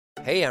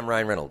Hey, I'm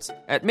Ryan Reynolds.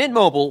 At Mint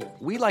Mobile,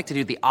 we like to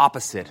do the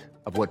opposite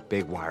of what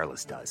Big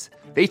Wireless does.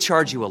 They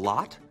charge you a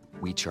lot,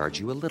 we charge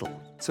you a little.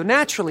 So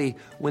naturally,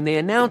 when they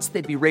announced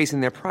they'd be raising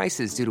their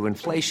prices due to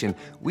inflation,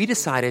 we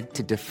decided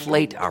to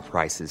deflate our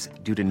prices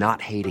due to not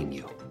hating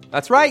you.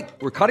 That's right.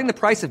 We're cutting the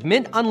price of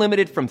Mint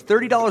Unlimited from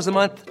 $30 a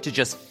month to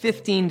just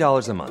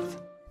 $15 a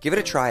month. Give it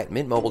a try at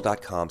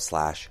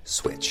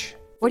mintmobile.com/switch.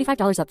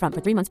 $45 up front for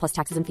 3 months plus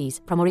taxes and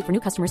fees. Promo rate for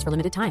new customers for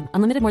limited time.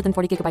 Unlimited more than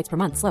 40 gigabytes per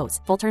month. Slows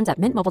full terms at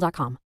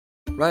mintmobile.com.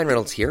 Ryan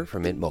Reynolds here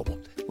from Mint Mobile.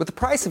 With the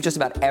price of just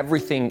about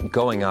everything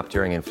going up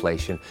during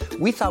inflation,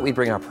 we thought we'd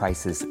bring our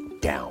prices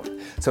down.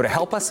 So to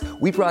help us,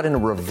 we brought in a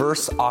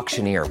reverse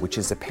auctioneer, which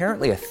is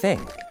apparently a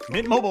thing.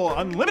 Mint Mobile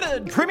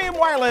Unlimited Premium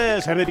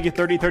Wireless. How to get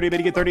 30, 30, bit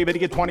to get 30, bit to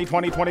get 20,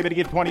 20, 20, bit to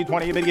get 20,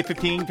 20, bit to get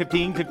 15,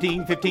 15,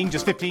 15, 15,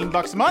 just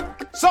 $15 a month?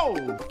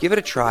 Sold! Give it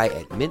a try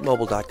at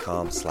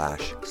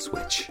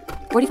mintmobile.com/switch.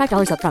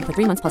 $45 up front for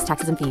 3 months plus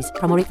taxes and fees.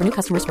 Promo rate for new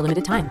customers for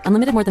limited time.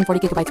 Unlimited more than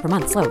 40 gigabytes per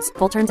month. Slows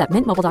full terms at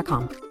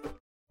mintmobile.com.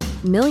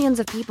 Millions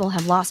of people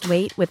have lost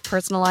weight with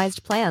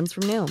personalized plans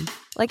from Noom.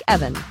 Like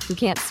Evan, who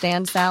can't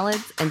stand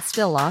salads and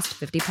still lost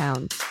 50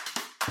 pounds.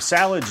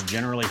 Salads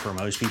generally for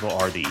most people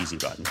are the easy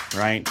button,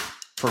 right?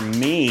 For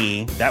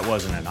me, that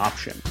wasn't an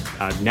option.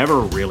 I never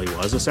really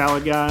was a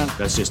salad guy.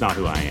 That's just not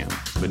who I am.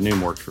 But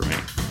Noom worked for me.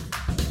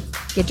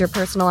 Get your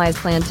personalized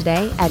plan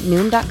today at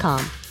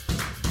Noom.com.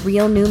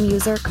 Real Noom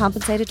user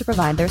compensated to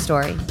provide their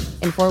story.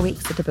 In 4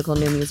 weeks, the typical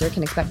Noom user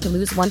can expect to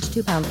lose 1 to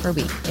 2 pounds per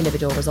week.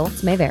 Individual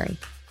results may vary.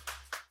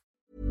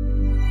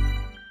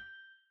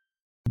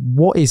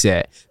 What is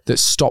it that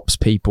stops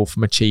people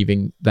from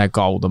achieving their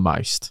goal the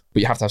most? But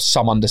you have to have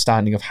some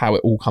understanding of how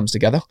it all comes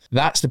together.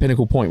 That's the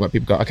pinnacle point where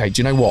people go, okay,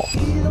 do you know what?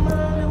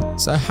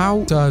 So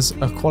how does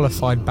a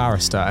qualified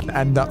barrister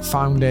end up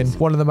founding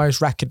one of the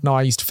most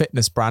recognised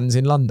fitness brands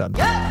in London?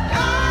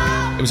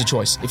 It was a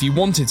choice. If you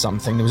wanted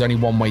something, there was only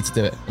one way to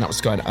do it, and that was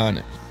to go and earn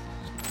it.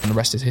 And the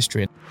rest is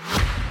history.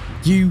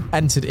 You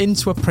entered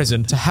into a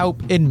prison to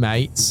help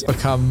inmates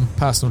become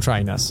personal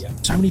trainers.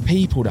 So many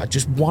people that are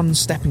just one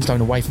stepping stone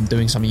away from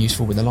doing something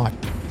useful with their life.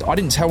 I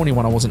didn't tell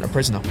anyone I wasn't a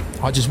prisoner.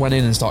 I just went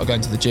in and started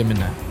going to the gym in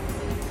there.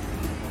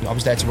 I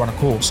was there to run a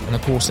course, and a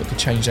course that could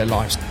change their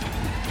lives.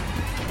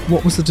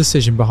 What was the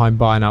decision behind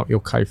buying out your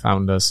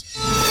co-founders?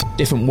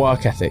 Different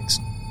work ethics.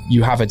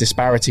 You have a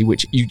disparity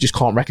which you just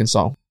can't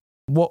reconcile.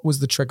 What was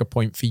the trigger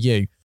point for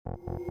you?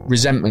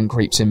 Resentment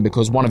creeps in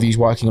because one of you's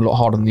working a lot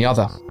harder than the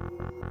other.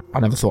 I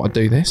never thought I'd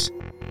do this.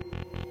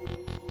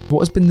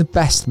 What has been the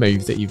best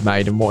move that you've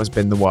made and what has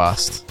been the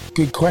worst?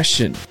 Good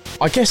question.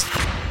 I guess...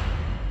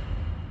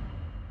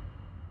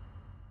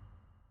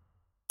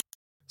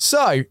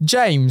 So,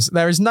 James,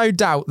 there is no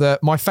doubt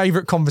that my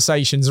favourite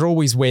conversations are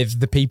always with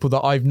the people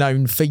that I've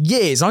known for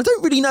years. I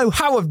don't really know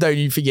how I've known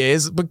you for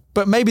years,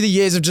 but maybe the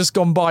years have just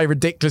gone by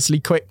ridiculously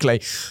quickly.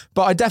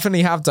 But I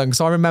definitely have done, because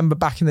I remember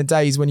back in the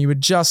days when you were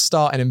just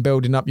starting and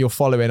building up your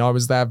following. I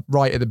was there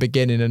right at the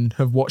beginning and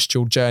have watched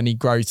your journey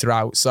grow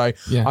throughout. So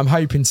yeah. I'm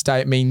hoping today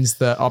it means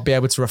that I'll be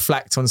able to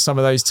reflect on some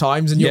of those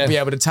times and you'll be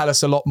able to tell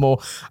us a lot more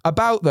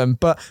about them.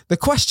 But the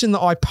question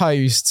that I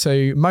pose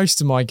to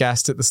most of my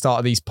guests at the start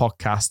of these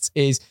podcasts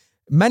is,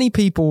 many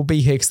people will be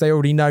here because they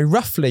already know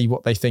roughly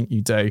what they think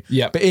you do.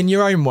 Yeah. But in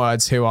your own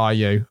words, who are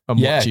you and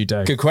what do you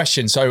do? Good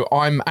question. So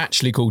I'm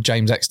actually called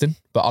James Exton,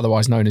 but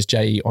otherwise known as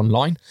J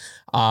online.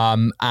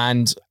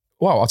 And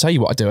well, I'll tell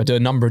you what I do. I do a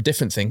number of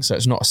different things. So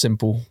it's not a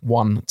simple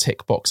one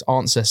tick box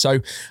answer. So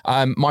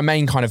my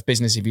main kind of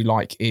business, if you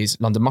like, is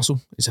London Muscle.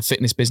 It's a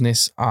fitness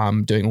business,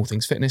 doing all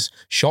things fitness,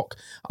 shock,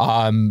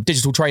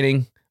 digital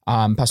training,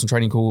 personal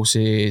training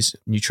courses,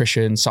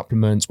 nutrition,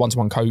 supplements,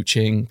 one-to-one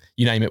coaching,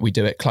 you name it, we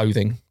do it,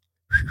 clothing.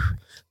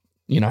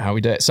 You know how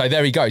we do it. So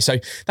there we go. So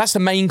that's the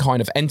main kind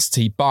of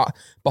entity. But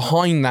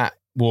behind that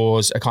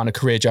was a kind of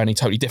career journey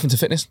totally different to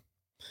fitness.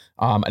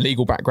 A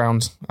legal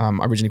background. I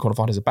originally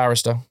qualified as a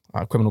barrister,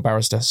 a criminal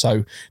barrister.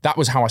 So that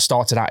was how I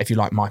started out, if you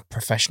like, my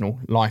professional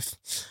life.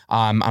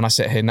 And I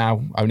sit here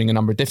now owning a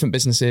number of different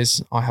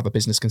businesses. I have a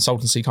business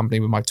consultancy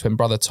company with my twin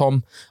brother,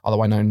 Tom,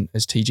 otherwise known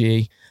as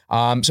TGE.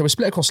 So we're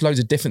split across loads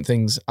of different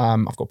things.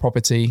 I've got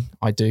property.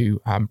 I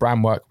do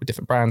brand work with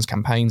different brands,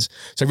 campaigns.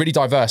 So really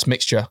diverse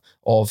mixture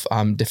of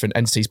different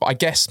entities. But I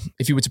guess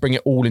if you were to bring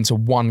it all into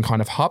one kind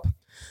of hub,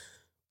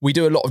 we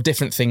do a lot of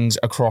different things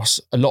across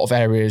a lot of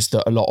areas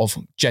that a lot of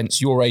gents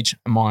your age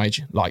and my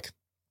age like.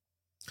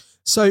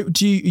 So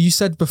you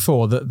said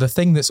before that the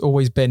thing that's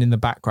always been in the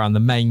background,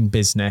 the main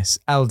business,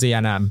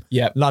 LDNM,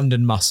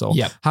 London Muscle.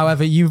 Yep.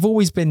 However, you've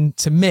always been,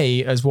 to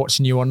me, as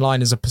watching you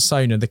online as a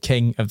persona, the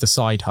king of the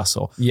side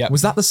hustle. Yep.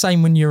 Was that the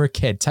same when you were a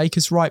kid? Take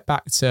us right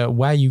back to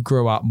where you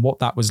grew up and what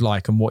that was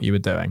like and what you were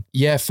doing.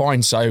 Yeah,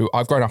 fine. So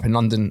I've grown up in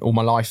London all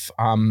my life.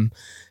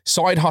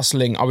 Side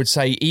hustling, I would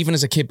say, even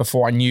as a kid,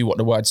 before I knew what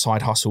the word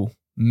side hustle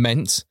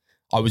meant,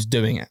 I was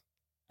doing it.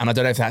 And I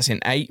don't know if that's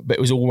innate, but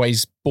it was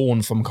always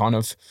born from kind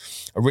of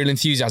a real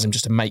enthusiasm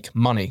just to make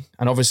money.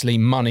 And obviously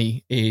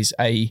money is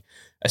a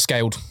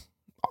scaled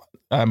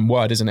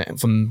word, isn't it?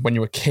 From when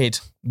you're a kid,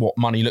 what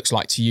money looks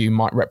like to you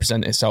might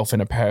represent itself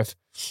in a pair of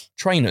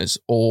trainers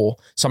or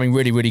something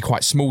really, really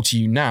quite small to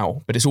you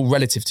now, but it's all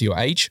relative to your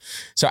age.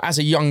 So as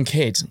a young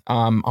kid,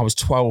 I was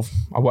 12,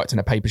 I worked in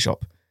a paper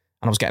shop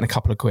and I was getting a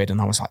couple of quid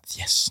and I was like,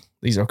 yes,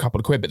 these are a couple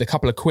of quid. But the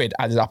couple of quid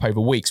added up over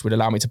weeks would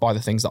allow me to buy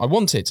the things that I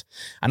wanted.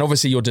 And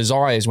obviously your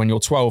desires when you're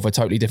 12 are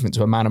totally different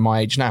to a man of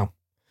my age now.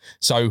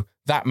 So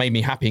that made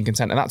me happy and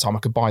content at that time. I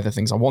could buy the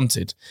things I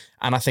wanted.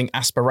 And I think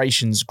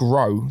aspirations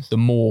grow the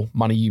more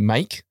money you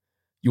make.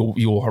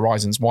 Your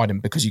horizons widen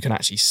because you can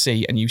actually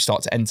see and you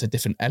start to enter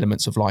different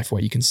elements of life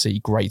where you can see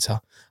greater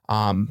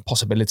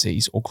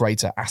possibilities or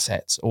greater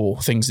assets or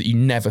things that you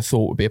never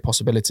thought would be a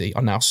possibility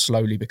are now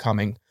slowly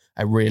becoming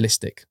a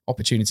realistic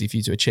opportunity for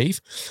you to achieve.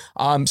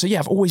 So yeah,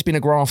 I've always been a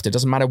grafter.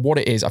 Doesn't matter what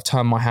it is, I've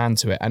turned my hand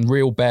to it and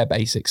real bare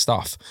basic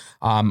stuff.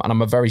 And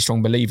I'm a very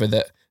strong believer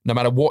that no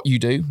matter what you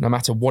do, no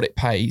matter what it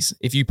pays,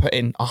 if you put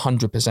in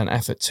 100%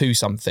 effort to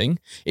something,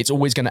 it's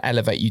always going to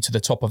elevate you to the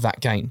top of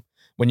that game.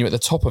 When you're at the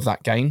top of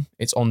that game,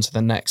 it's on to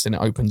the next and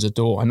it opens a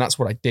door. And that's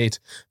what I did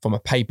from a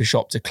paper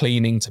shop to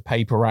cleaning, to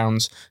paper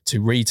rounds,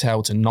 to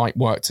retail, to night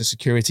work, to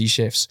security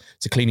shifts,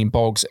 to cleaning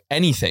bogs,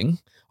 anything.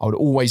 I would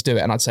always do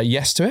it and I'd say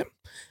yes to it.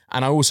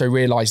 And I also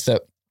realized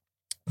that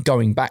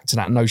going back to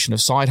that notion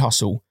of side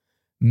hustle,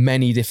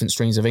 many different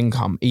streams of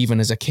income, even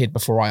as a kid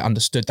before I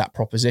understood that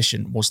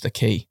proposition, was the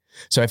key.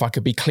 So if I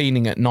could be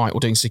cleaning at night or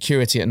doing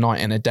security at night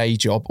in a day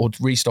job or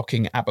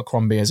restocking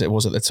Abercrombie as it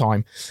was at the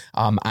time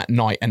at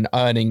night and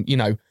earning,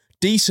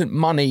 decent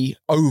money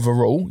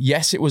overall.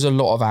 Yes, it was a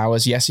lot of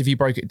hours. Yes, if you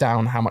broke it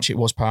down how much it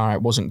was per hour,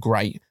 it wasn't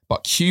great.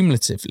 But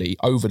cumulatively,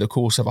 over the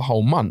course of a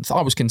whole month,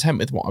 I was content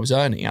with what I was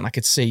earning and I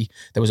could see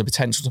there was a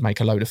potential to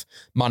make a load of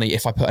money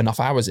if I put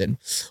enough hours in.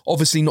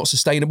 Obviously not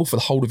sustainable for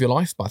the whole of your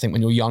life, but I think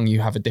when you're young,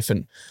 you have a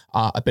different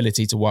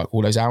ability to work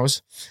all those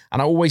hours.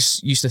 And I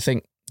always used to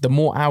think the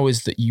more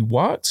hours that you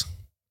worked,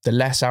 the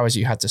less hours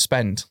you had to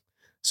spend.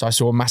 So I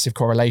saw a massive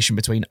correlation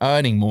between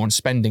earning more and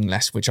spending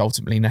less, which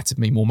ultimately netted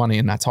me more money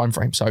in that time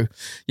frame. So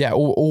yeah,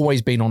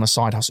 always been on a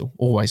side hustle,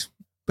 always.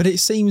 But it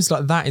seems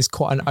like that is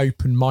quite an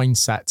open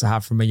mindset to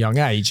have from a young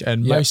age.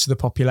 And most of the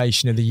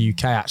population of the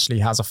UK actually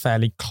has a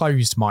fairly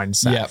closed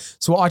mindset. Yep.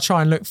 So what I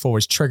try and look for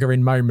is triggering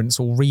moments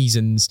or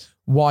reasons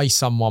why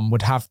someone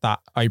would have that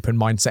open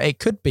mindset. It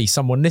could be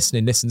someone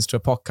listens to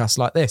a podcast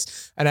like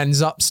this and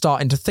ends up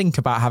starting to think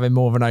about having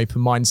more of an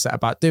open mindset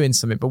about doing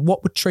something. But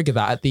what would trigger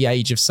that at the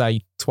age of,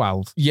 say,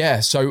 12?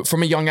 Yeah. So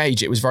from a young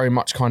age, it was very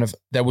much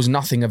there was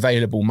nothing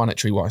available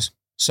monetary wise.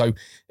 So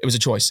it was a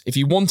choice. If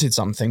you wanted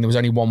something, there was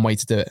only one way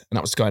to do it, and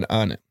that was to go and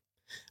earn it.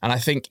 And I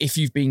think if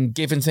you've been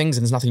given things,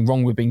 and there's nothing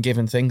wrong with being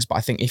given things, but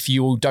I think if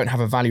you don't have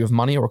a value of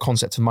money or a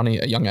concept of money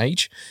at a young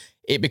age,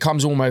 it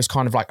becomes almost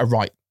kind of like a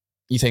right.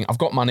 You think, I've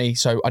got money,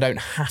 so I don't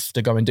have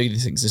to go and do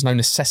these things. There's no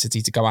necessity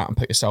to go out and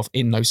put yourself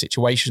in those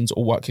situations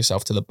or work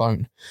yourself to the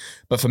bone.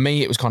 But for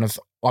me, it was kind of,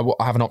 I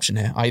have an option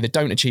here. I either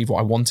don't achieve what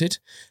I wanted,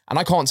 and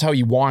I can't tell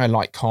you why I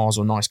like cars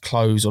or nice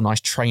clothes or nice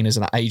trainers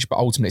at that age, but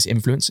ultimately it's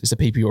influence, it's the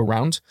people you're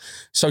around.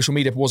 Social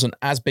media wasn't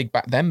as big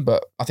back then,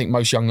 but I think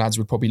most young lads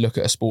would probably look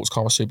at a sports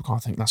car or supercar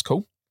and think, that's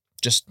cool.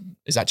 Just,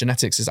 is that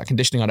genetics? Is that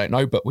conditioning? I don't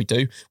know, but we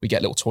do. We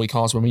get little toy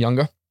cars when we're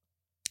younger.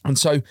 And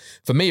so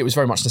for me, it was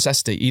very much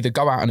necessity. Either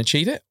go out and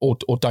achieve it or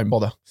don't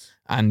bother.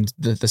 And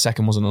the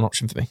second wasn't an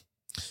option for me.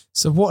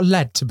 So what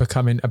led to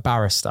becoming a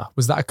barrister?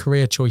 Was that a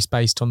career choice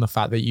based on the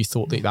fact that you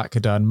thought that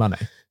could earn money?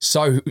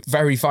 So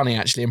very funny,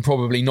 actually, and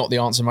probably not the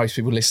answer most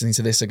people listening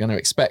to this are going to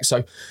expect.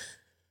 So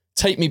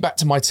take me back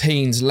to my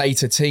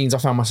later teens. I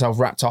found myself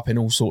wrapped up in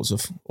all sorts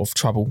of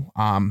trouble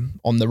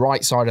on the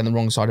right side and the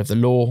wrong side of the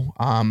law,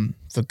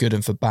 for good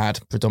and for bad,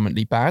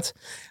 predominantly bad.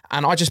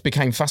 And I just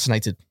became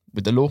fascinated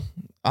with the law,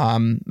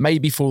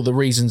 maybe for the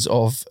reasons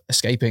of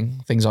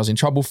escaping things I was in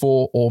trouble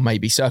for, or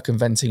maybe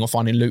circumventing or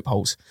finding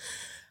loopholes.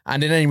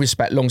 And in any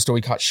respect, long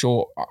story cut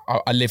short,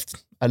 I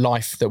lived a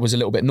life that was a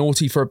little bit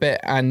naughty for a bit,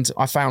 and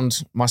I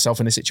found myself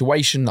in a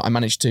situation that I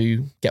managed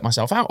to get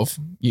myself out of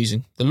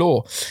using the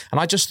law. And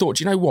I just thought,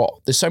 you know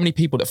what? There's so many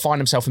people that find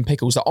themselves in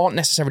pickles that aren't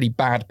necessarily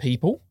bad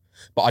people,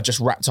 but are just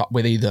wrapped up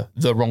with either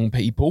the wrong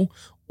people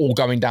or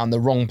going down the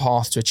wrong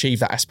path to achieve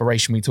that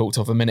aspiration we talked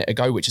of a minute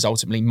ago, which is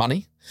ultimately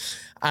money.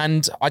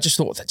 And I just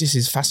thought that this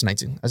is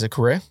fascinating as a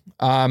career.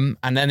 And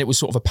then it was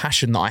sort of a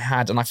passion that I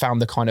had, and I found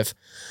the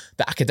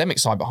academic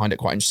side behind it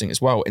quite interesting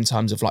as well, in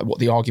terms of like what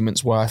the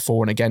arguments were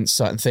for and against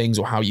certain things,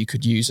 or how you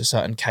could use a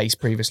certain case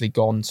previously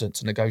gone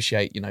to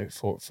negotiate,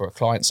 for a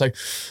client. So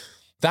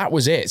that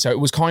was it. So it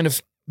was kind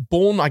of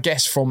born, I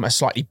guess, from a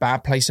slightly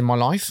bad place in my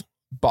life,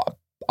 but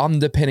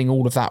underpinning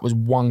all of that was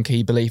one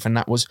key belief, and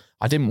that was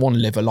I didn't want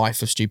to live a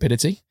life of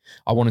stupidity.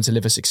 I wanted to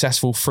live a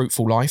successful,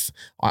 fruitful life.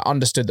 I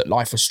understood that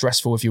life was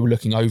stressful if you were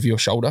looking over your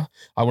shoulder.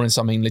 I wanted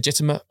something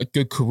legitimate, a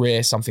good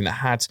career, something that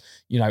had,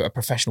 a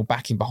professional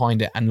backing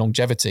behind it and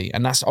longevity.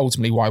 And that's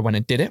ultimately why I went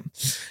and did it.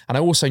 And I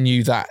also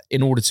knew that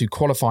in order to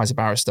qualify as a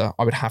barrister,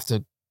 I would have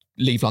to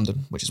leave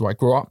London, which is where I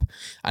grew up.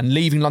 And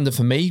leaving London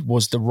for me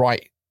was the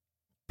right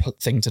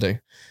thing to do.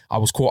 I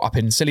was caught up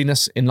in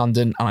silliness in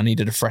London and I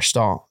needed a fresh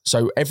start.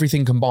 So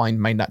everything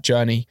combined made that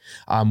journey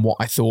what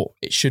I thought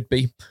it should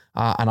be.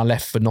 And I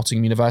left for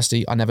Nottingham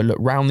University. I never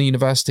looked round the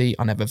university.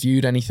 I never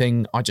viewed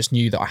anything. I just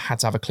knew that I had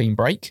to have a clean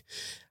break.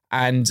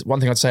 And one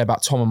thing I'd say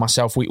about Tom and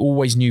myself, we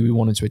always knew we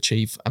wanted to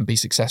achieve and be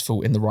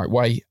successful in the right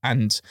way.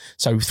 And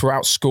so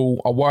throughout school,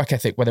 our work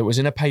ethic, whether it was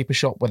in a paper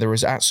shop, whether it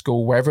was at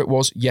school, wherever it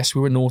was, yes, we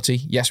were naughty.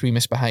 Yes, we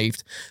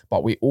misbehaved,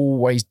 but we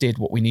always did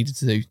what we needed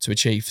to do to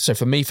achieve. So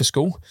for me, for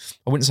school,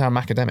 I wouldn't say I'm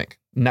academic.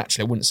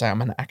 Naturally, I wouldn't say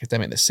I'm an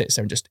academic that sits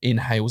there and just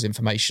inhales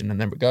information and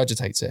then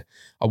regurgitates it.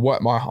 I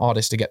worked my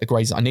hardest to get the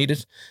grades that I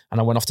needed.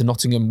 And I went off to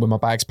Nottingham with my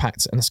bags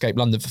packed and escaped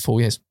London for 4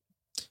 years.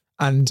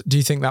 And do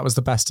you think that was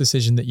the best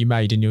decision that you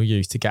made in your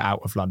youth to get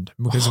out of London?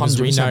 Because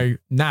as we know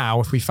now,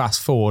 if we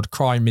fast forward,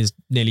 crime is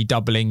nearly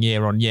doubling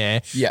year on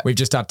year. Yeah. We've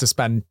just had to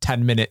spend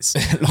 10 minutes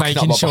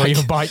making sure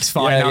your bike's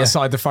fine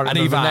outside the front of the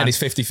van. And even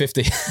then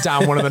it's 50-50.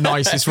 Down one of the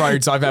nicest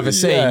roads I've ever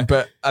seen. Yeah.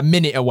 But a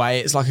minute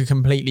away, it's like a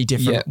completely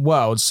different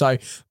world. So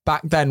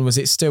back then, was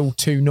it still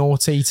too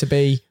naughty to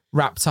be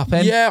wrapped up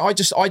in? Yeah, I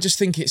just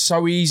think it's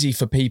so easy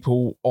for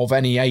people of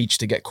any age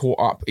to get caught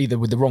up either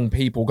with the wrong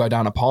people, go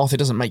down a path. It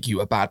doesn't make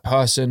you a bad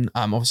person.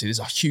 Obviously, there's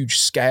a huge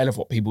scale of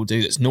what people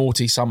do that's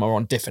naughty. Some are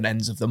on different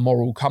ends of the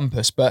moral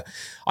compass. But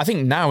I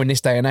think now in this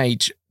day and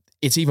age,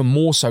 it's even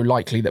more so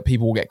likely that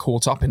people will get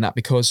caught up in that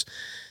because,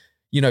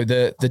 you know,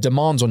 the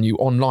demands on you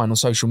online, on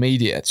social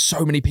media,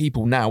 so many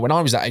people now, when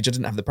I was that age, I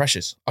didn't have the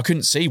pressures. I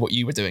couldn't see what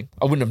you were doing.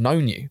 I wouldn't have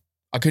known you.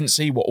 I couldn't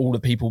see what all the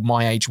people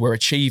my age were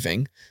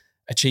achieving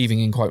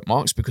in quote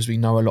marks, because we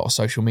know a lot of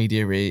social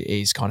media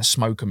is kind of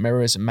smoke and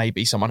mirrors, and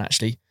maybe someone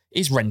actually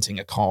is renting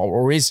a car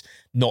or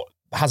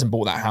hasn't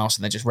bought that house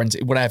and they just rent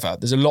it, whatever.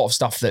 There's a lot of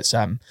stuff that's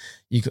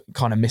you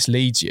kind of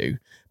misleads you.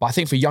 But I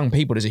think for young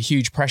people, there's a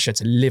huge pressure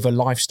to live a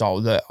lifestyle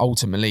that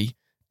ultimately,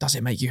 does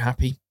it make you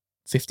happy?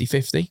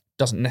 50-50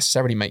 doesn't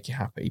necessarily make you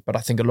happy, but I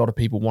think a lot of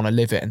people want to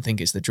live it and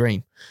think it's the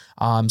dream.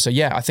 So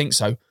yeah, I think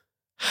so.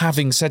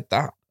 Having said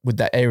that, with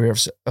that era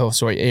of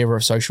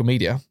social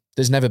media,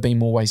 there's never been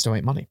more ways to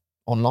make money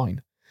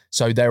online.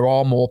 So there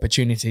are more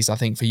opportunities, I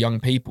think, for young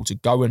people to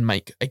go and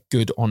make a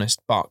good, honest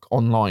buck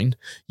online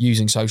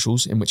using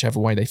socials in whichever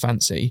way they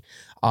fancy,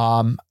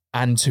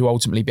 and to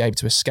ultimately be able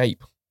to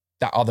escape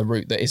that other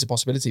route that is a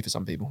possibility for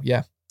some people.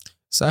 Yeah.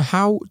 So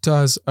how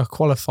does a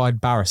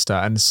qualified barrister,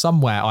 and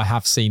somewhere I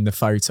have seen the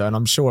photo, and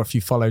I'm sure if you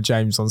follow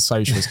James on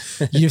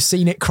socials, you've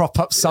seen it crop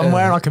up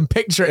somewhere, and I can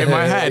picture it in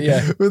my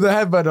head with the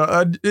headband on.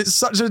 And it's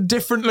such a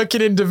different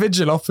looking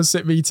individual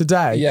opposite me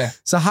today. Yeah.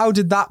 So how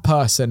did that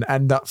person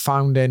end up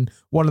founding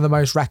one of the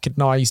most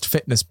recognised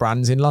fitness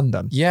brands in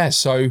London? Yeah,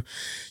 so,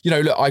 you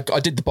know, look, I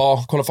did the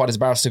bar, qualified as a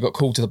barrister, got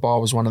called to the bar,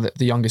 was one of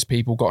the youngest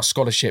people, got a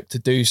scholarship to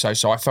do so.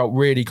 So I felt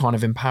really kind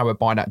of empowered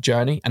by that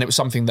journey. And it was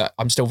something that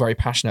I'm still very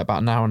passionate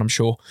about now. And I'm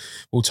sure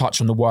we'll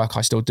touch on the work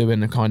I still do in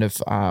the kind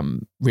of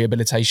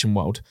rehabilitation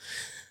world.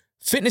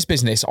 Fitness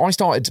business, I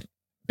started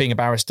being a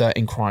barrister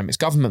in crime. It's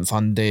government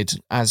funded,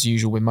 as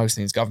usual with most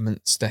things,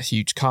 governments, they're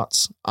huge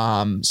cuts.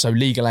 So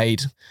legal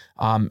aid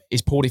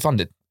is poorly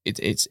funded.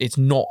 It's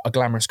not a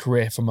glamorous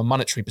career from a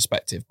monetary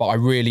perspective, but I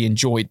really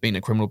enjoyed being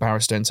a criminal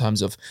barrister in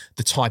terms of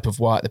the type of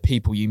work, the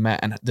people you met,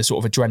 and the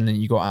sort of adrenaline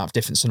you got out of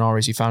different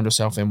scenarios you found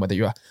yourself in, whether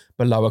you're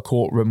below a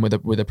courtroom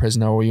with a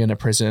prisoner or you're in a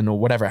prison or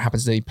whatever it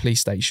happens to be, police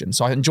station.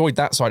 So I enjoyed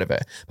that side of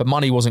it, but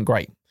money wasn't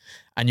great.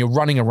 And you're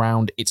running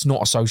around. It's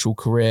not a social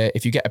career.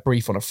 If you get a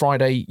brief on a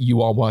Friday,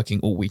 you are working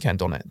all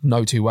weekend on it.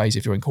 No two ways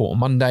if you're in court on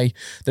Monday.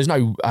 There's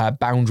no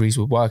boundaries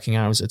with working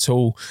hours at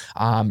all.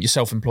 You're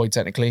self-employed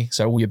technically,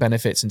 so all your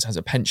benefits in terms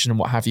of pension and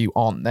what have you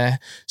aren't there.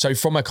 So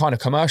from a kind of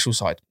commercial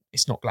side,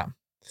 it's not glam.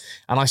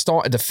 And I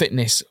started a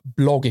fitness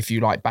blog, if you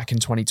like, back in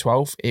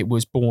 2012. It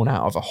was born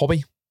out of a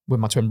hobby with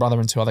my twin brother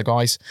and two other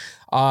guys.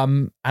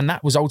 And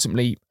that was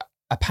ultimately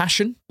a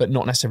passion, but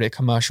not necessarily a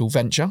commercial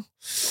venture.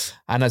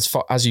 And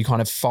as you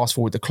kind of fast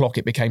forward the clock,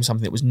 it became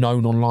something that was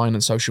known online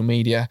and social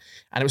media.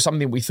 And it was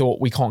something we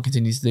thought, we can't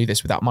continue to do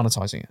this without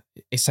monetizing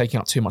it. It's taking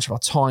up too much of our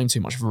time,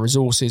 too much of our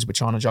resources. We're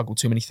trying to juggle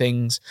too many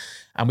things,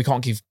 and we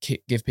can't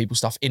give people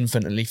stuff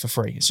infinitely for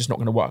free. It's just not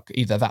going to work.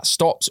 Either that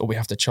stops or we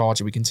have to charge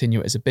and we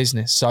continue it as a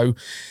business. So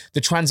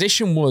the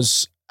transition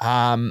was,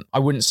 I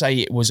wouldn't say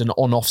it was an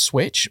on-off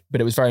switch,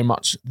 but it was very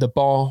much, the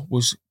bar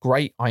was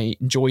great. I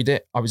enjoyed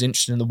it. I was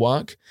interested in the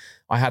work.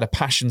 I had a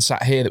passion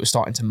sat here that was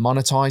starting to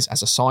monetize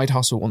as a side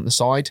hustle on the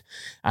side.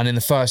 And in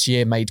the first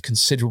year made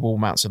considerable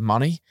amounts of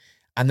money.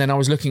 And then I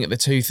was looking at the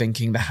two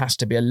thinking there has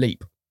to be a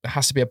leap. There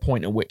has to be a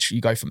point at which you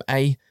go from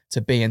A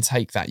to B and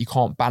take that. You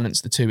can't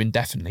balance the two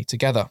indefinitely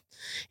together.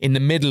 In the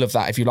middle of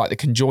that, if you like, the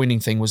conjoining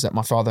thing was that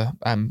my father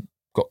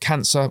got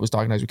cancer, was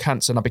diagnosed with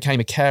cancer, and I became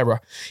a carer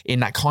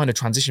in that kind of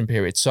transition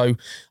period. So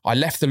I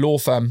left the law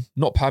firm,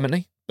 not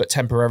permanently, but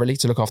temporarily,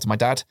 to look after my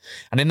dad.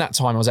 And in that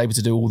time, I was able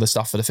to do all the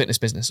stuff for the fitness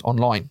business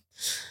online,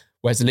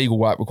 whereas the legal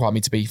work required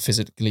me to be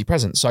physically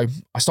present. So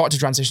I started to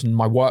transition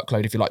my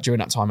workload, if you like, during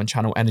that time and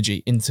channel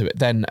energy into it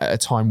then at a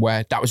time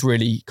where that was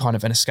really kind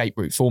of an escape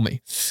route for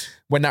me.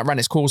 When that ran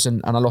its course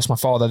and I lost my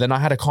father, then I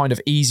had a kind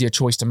of easier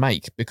choice to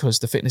make because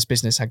the fitness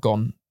business had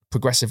gone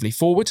progressively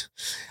forward.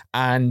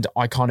 And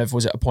I kind of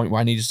was at a point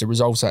where I needed to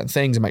resolve certain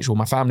things and make sure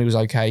my family was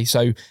okay.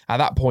 So at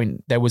that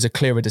point, there was a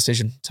clearer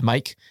decision to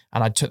make.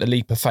 And I took the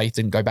leap of faith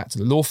and go back to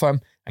the law firm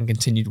and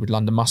continued with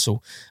London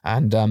Muscle.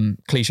 And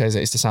cliche as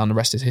it is to sound, the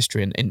rest is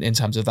history in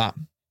terms of that.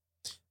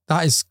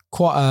 That is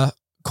quite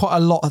a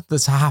lot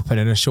that's happened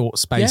in a short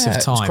space of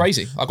time. It's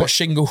crazy. I got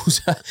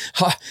shingles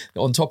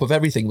on top of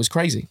everything. It was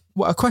crazy.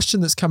 Well, a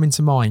question that's coming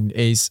to mind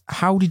is,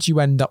 how did you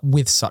end up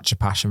with such a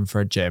passion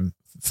for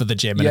the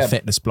gym and a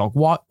fitness blog?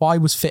 Why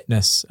was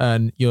fitness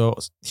and your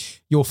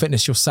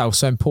fitness yourself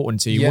so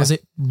important to you? Was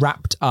it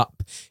wrapped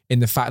up in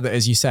the fact that,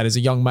 as you said, as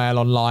a young male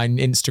online,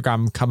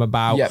 Instagram come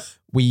about,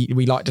 we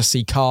like to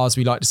see cars,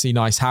 we like to see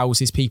nice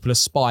houses, people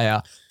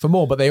aspire for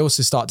more, but they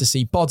also start to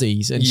see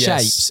bodies and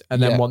shapes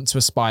and then want to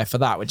aspire for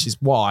that, which is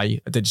why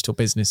a digital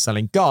business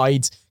selling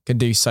guides can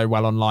do so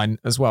well online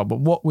as well. But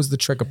what was the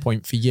trigger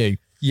point for you?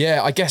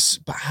 Yeah, I guess,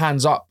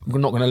 hands up, I'm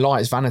not going to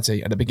lie, it's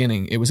vanity at the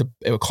beginning. It was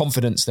a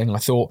confidence thing. I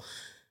thought,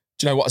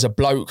 do you know what, as a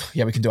bloke,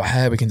 we can do a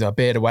hair, we can do a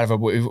beard or whatever.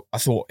 But I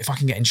thought if I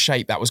can get in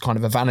shape, that was kind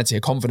of a vanity,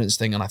 a confidence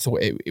thing. And I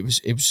thought it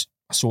was,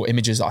 I saw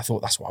images that I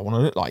thought that's what I want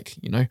to look like,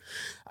 you know?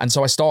 And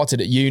so I started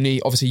at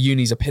uni. Obviously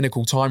uni's a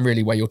pinnacle time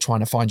really where you're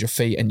trying to find your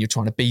feet and you're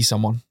trying to be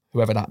someone,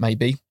 whoever that may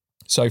be.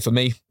 So for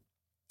me,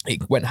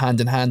 it went hand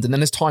in hand. And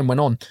then as time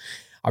went on,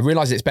 I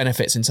realized its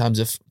benefits in terms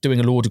of doing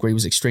a law degree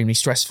was extremely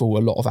stressful, a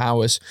lot of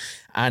hours,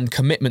 and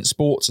commitment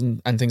sports and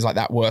things like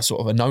that were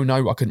sort of a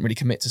no-no. I couldn't really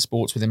commit to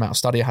sports with the amount of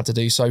study I had to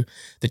do. So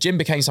the gym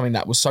became something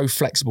that was so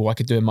flexible I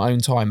could do in my own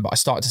time, but I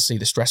started to see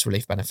the stress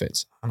relief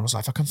benefits. And I was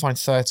like, if I can find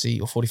 30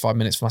 or 45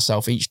 minutes for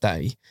myself each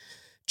day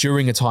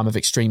during a time of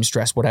extreme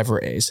stress, whatever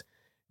it is,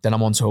 then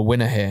I'm onto a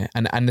winner here.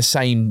 And the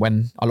same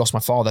when I lost my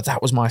father,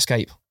 that was my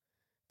escape.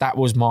 That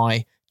was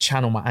my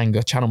channel my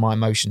anger, channel my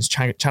emotions,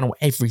 channel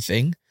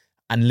everything,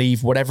 and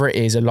leave whatever it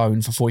is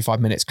alone for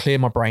 45 minutes, clear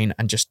my brain,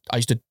 and I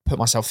used to put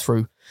myself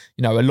through,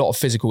 a lot of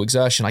physical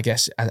exertion, I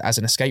guess, as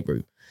an escape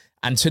route.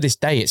 And to this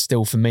day, it's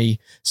still for me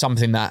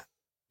something that,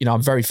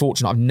 I'm very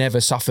fortunate. I've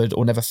never suffered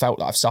or never felt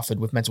that I've suffered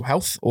with mental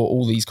health or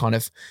all these kind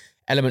of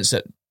elements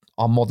that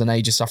our modern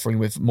age is suffering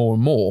with more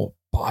and more.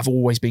 But I've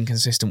always been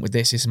consistent with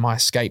this. This is my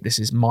escape. This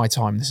is my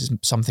time. This is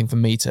something for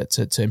me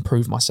to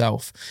improve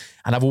myself.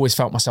 And I've always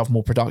felt myself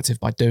more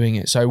productive by doing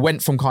it. So I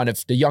went from kind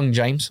of the young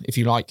James, if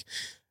you like,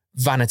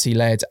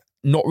 vanity-led,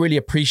 not really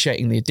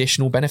appreciating the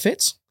additional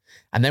benefits.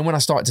 And then when I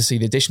started to see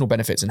the additional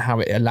benefits and how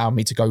it allowed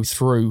me to go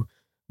through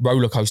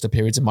roller coaster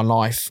periods in my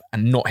life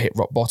and not hit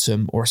rock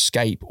bottom or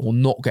escape or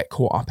not get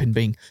caught up in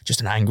being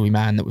just an angry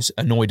man that was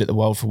annoyed at the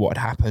world for what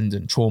had happened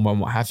and trauma and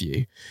what have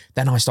you,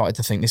 then I started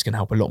to think this can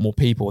help a lot more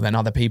people. Then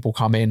other people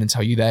come in and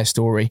tell you their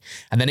story.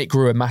 And then it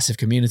grew a massive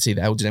community,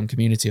 the LDNM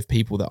community of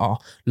people that are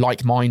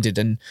like-minded.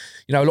 And,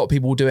 a lot of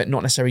people will do it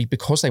not necessarily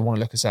because they want to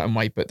look a certain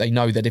way, but they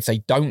know that if they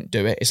don't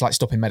do it, it's like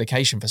stopping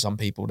medication for some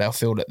people. They'll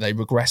feel that they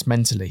regress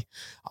mentally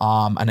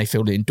and they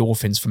feel the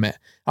endorphins from it.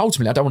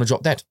 Ultimately, I don't want to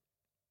drop dead.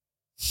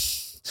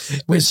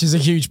 Which is a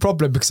huge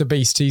problem because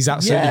obesity is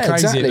absolutely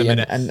crazy at the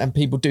minute. And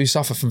people do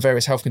suffer from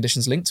various health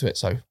conditions linked to it.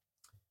 So,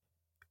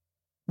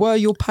 were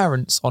your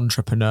parents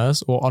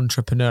entrepreneurs or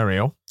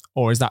entrepreneurial,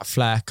 or is that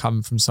flair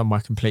come from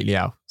somewhere completely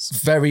else?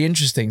 Very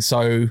interesting.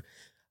 So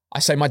I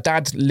say my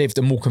dad lived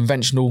a more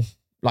conventional,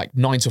 like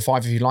 9 to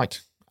 5, if you like,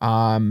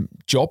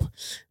 job.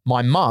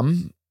 My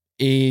mum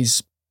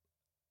is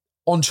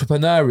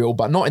entrepreneurial,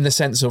 but not in the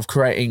sense of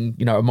creating,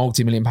 a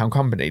multi-million pound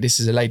company. This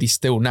is a lady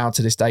still now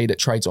to this day that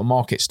trades on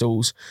market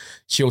stalls.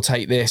 She'll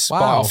take this, buy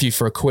it off you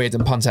for £1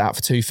 and punt it out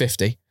for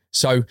 £2.50.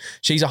 So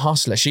she's a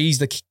hustler. She's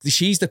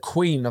the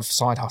queen of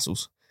side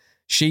hustles.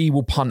 She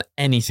will punt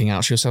anything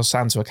out. She'll sell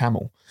sand to a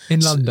camel.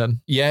 In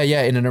London? Yeah,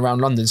 in and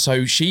around London.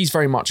 So she's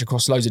very much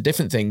across loads of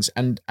different things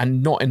and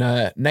not in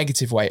a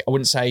negative way. I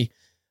wouldn't say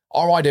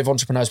our idea of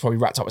entrepreneur is probably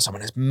wrapped up with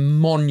someone that's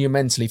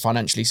monumentally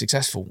financially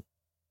successful.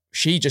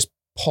 She just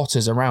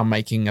potters around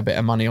making a bit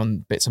of money on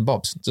bits and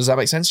bobs. Does that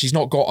make sense? She's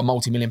not got a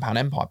multi-million pound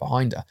empire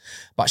behind her,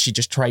 but she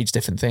just trades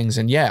different things.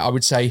 And I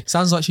would say...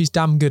 Sounds like she's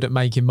damn good at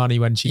making money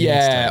when she needs to.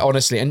 Yeah,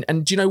 honestly.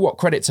 And do you know what?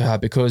 Credit to her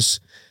because,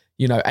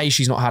 A,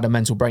 she's not had a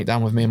mental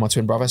breakdown with me and my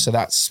twin brother, so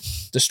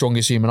that's the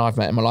strongest human I've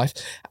met in my life.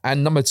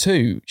 And number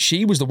 2,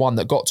 she was the one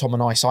that got Tom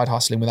and I side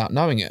hustling without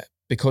knowing it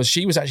because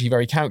she was actually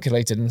very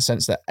calculated in the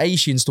sense that A,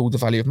 she installed the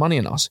value of money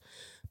in us,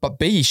 but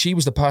B, she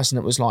was the person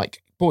that was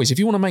like, boys, if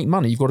you want to make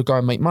money, you've got to go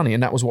and make money.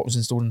 And that was what was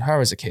installed in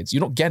her as a kid.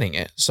 You're not getting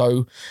it.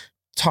 So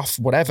tough,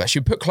 whatever. She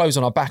would put clothes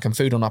on our back and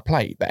food on our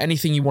plate. But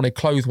anything you wanted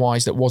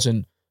clothes-wise that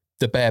wasn't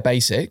the bare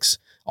basics,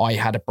 I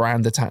had a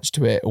brand attached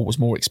to it or was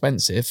more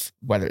expensive,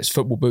 whether it's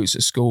football boots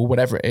at school,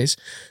 whatever it is.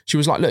 She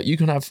was like, look, you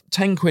can have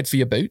 10 quid for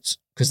your boots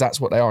because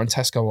that's what they are in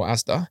Tesco or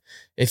Asda.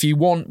 If you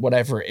want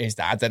whatever it is,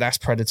 the Adidas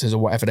Predators or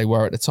whatever they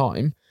were at the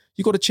time,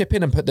 you've got to chip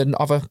in and put the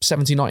other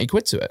 70, 90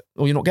 quid to it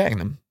or you're not getting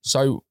them.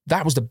 So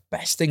that was the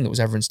best thing that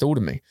was ever installed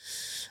in me.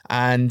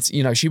 And,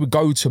 she would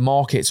go to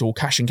markets or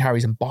cash and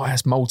carries and buy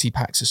us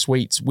multi-packs of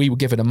sweets. We would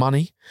give her the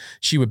money.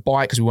 She would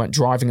buy it because we weren't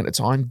driving at the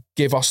time,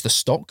 give us the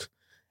stock.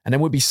 And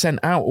then we'd be sent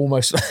out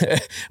almost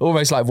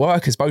like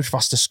workers, both of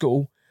us to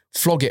school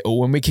flog it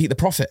all and we keep the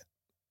profit.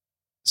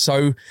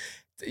 So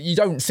you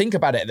don't think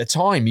about it at the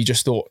time. You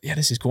just thought, yeah,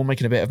 this is cool,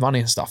 making a bit of money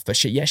and stuff. But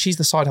she's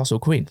the side hustle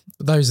queen.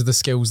 Those are the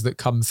skills that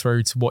come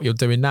through to what you're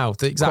doing now.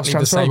 Exactly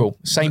the same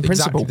principle.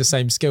 Exactly the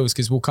same skills,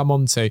 because we'll come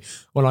on to,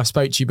 when I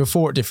spoke to you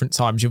before at different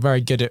times, you're very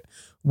good at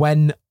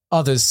when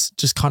others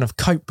just kind of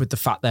cope with the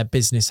fact their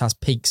business has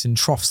peaks and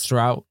troughs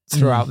throughout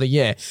the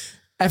year.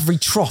 Every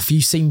trough,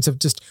 you seem to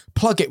just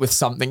plug it with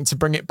something to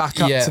bring it back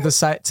up to the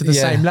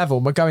same level.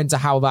 And we'll go into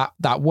how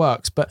that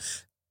works. But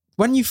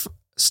when you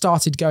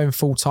started going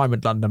full time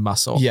with London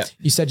Muscle,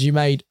 you said you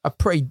made a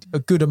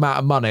good amount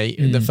of money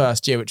in the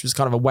first year, which was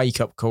kind of a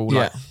wake up call.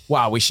 Like,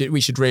 wow, we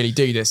should really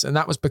do this, and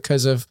that was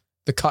because of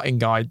the cutting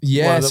guide.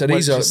 Yeah, so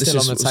this is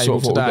still on the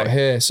table sort of what today. we've got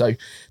here. So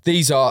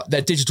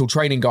they're digital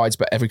training guides,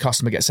 but every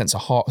customer gets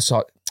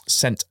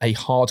sent a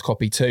hard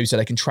copy too, so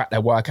they can track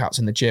their workouts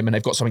in the gym, and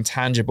they've got something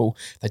tangible.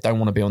 They don't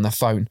want to be on their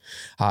phone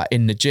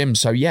in the gym.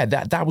 So yeah,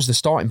 that was the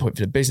starting point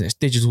for the business,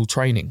 digital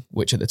training,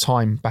 which at the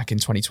time back in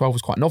 2012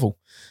 was quite novel.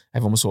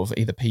 Everyone was sort of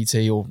either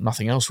PT or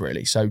nothing else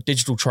really. So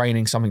digital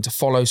training, something to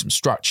follow, some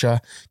structure,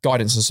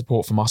 guidance and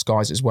support from us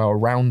guys as well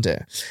around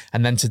it.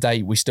 And then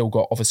today we still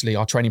got, obviously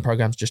our training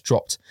programs just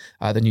dropped,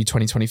 the new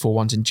 2024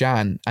 ones in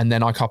Jan. And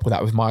then I couple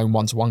that with my own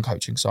one-to-one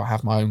coaching. So I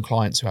have my own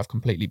clients who have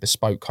completely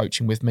bespoke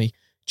coaching with me,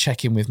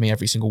 check in with me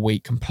every single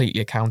week, completely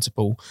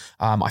accountable.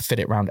 I fit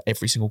it around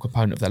every single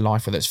component of their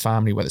life, whether it's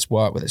family, whether it's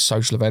work, whether it's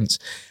social events.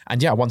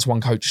 And yeah,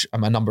 one-to-one coach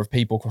a number of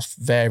people across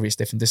various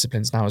different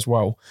disciplines now as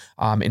well,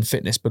 in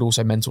fitness, but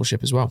also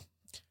mentorship as well.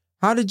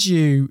 How did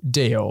you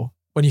deal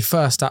when you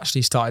first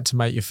actually started to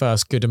make your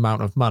first good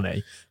amount of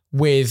money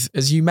with,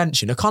 as you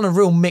mentioned, a kind of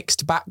real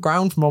mixed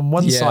background, from on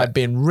one side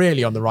being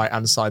really on the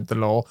right-hand side of the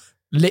law,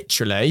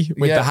 literally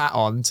with the hat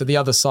on, to the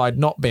other side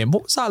not being?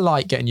 What was that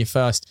like, getting your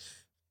first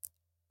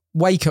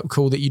wake-up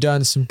call that you'd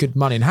earned some good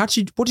money? And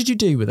what did you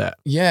do with it?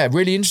 Yeah,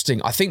 really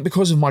interesting. I think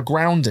because of my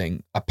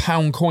grounding, a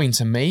pound coin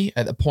to me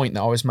at the point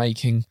that I was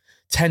making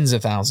tens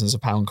of thousands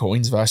of pound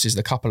coins versus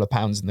the couple of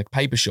pounds in the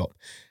paper shop,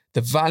 the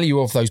value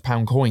of those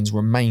pound coins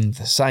remained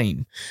the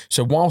same.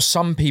 So while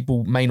some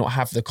people may not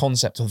have the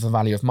concept of the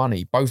value of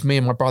money, both me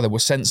and my brother were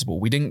sensible.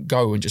 We didn't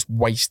go and just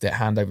waste it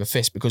hand over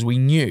fist, because we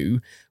knew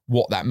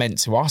what that meant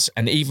to us.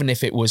 And even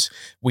if it was,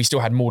 we still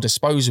had more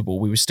disposable,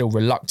 we were still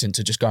reluctant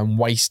to just go and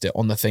waste it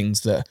on the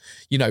things that,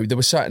 there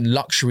were certain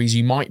luxuries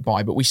you might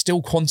buy, but we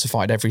still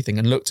quantified everything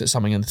and looked at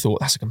something and thought,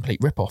 that's a complete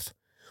rip-off.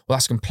 Well,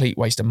 that's a complete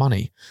waste of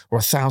money. Or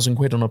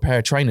 £1,000 on a pair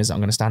of trainers that I'm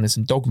going to stand in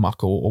some dog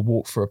muck or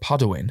walk through a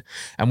puddle in.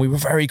 And we were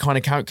very kind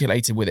of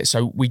calculated with it.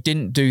 So we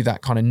didn't do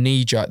that kind of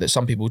knee jerk that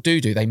some people do.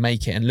 They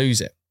make it and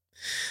lose it.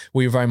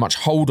 We were very much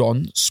hold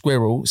on,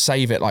 squirrel,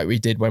 save it, like we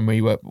did when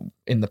we were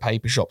in the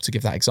paper shop, to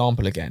give that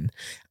example again.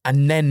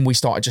 And then we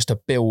started just to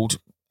build,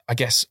 I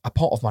guess, a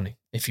pot of money,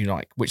 if you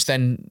like, which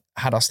then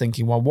had us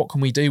thinking, well, what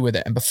can we do with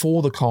it? And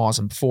before the cars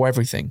and before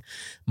everything,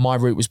 my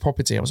route was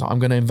property. I was like, I'm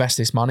going to invest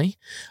this money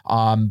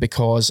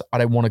because I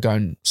don't want to go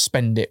and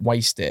spend it,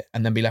 waste it,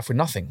 and then be left with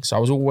nothing. So I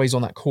was always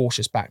on that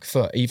cautious back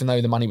foot. Even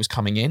though the money was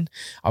coming in,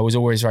 I was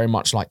always very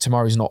much like,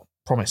 tomorrow's not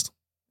promised.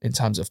 In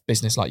terms of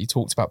business, like you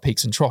talked about,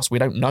 peaks and troughs, we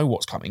don't know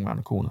what's coming around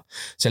the corner.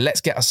 So let's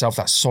get ourselves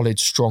that solid,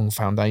 strong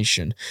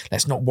foundation.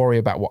 Let's not worry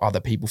about what other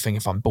people think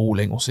if I'm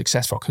balling or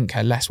successful. I couldn't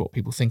care less what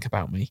people think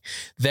about me.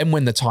 Then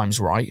when the time's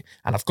right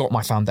and I've got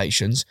my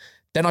foundations,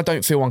 then I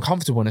don't feel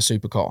uncomfortable in a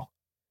supercar.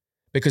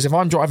 Because if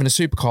I'm driving a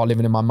supercar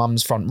living in my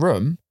mum's front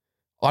room,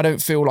 I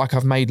don't feel like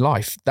I've made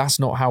life. That's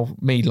not how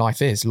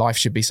life is. Life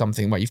should be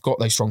something where you've got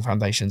those strong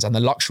foundations, and the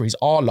luxuries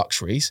are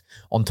luxuries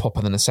on top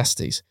of the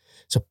necessities.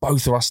 So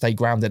both of us stay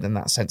grounded in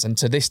that sense. And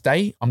to this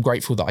day, I'm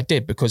grateful that I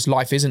did, because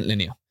life isn't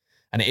linear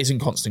and it isn't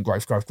constant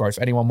growth.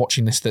 Anyone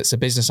watching this that's a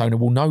business owner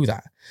will know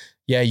that.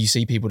 Yeah, you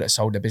see people that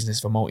sold their business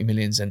for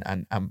multi-millions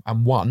and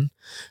won,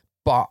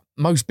 but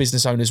most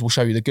business owners will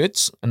show you the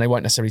goods and they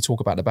won't necessarily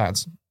talk about the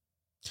bads.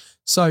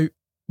 So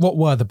what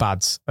were the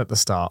bads at the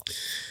start?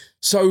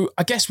 So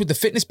I guess with the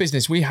fitness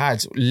business, we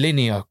had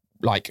linear,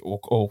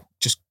 or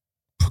just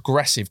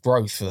progressive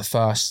growth for the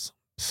first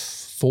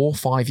 4 or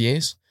 5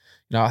 years.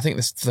 I think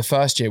the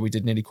first year we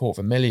did nearly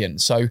 $250,000.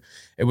 So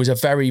it was a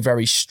very,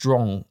 very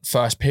strong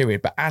first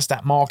period. But as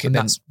that market, and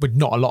that's with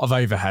not a lot of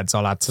overheads,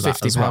 I'll add to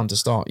that as well. £50 to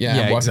start.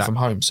 Yeah, working from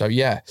home. So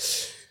yeah.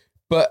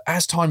 But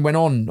as time went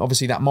on,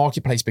 obviously that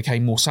marketplace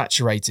became more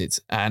saturated,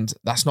 and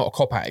that's not a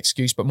cop-out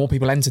excuse, but more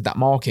people entered that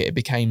market. It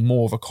became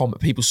more of a common.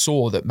 People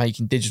saw that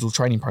making digital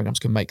training programs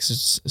could make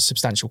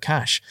substantial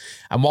cash.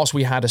 And whilst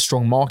we had a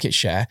strong market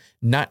share,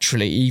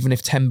 naturally, even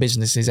if 10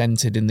 businesses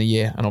entered in the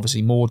year, and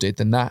obviously more did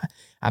than that,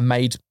 and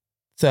made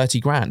 30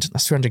 grand,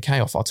 that's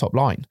 300K off our top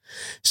line.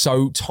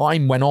 So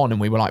time went on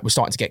and we're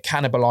starting to get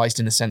cannibalized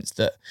in the sense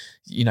that,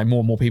 more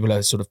and more people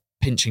are sort of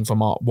pinching from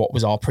what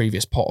was our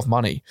previous pot of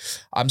money.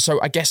 So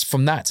I guess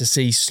from that to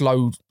see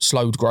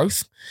slowed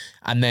growth.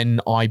 And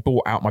then I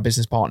bought out my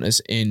business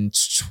partners in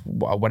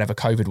whenever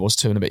COVID was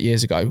 2 and a bit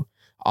years ago.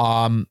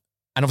 And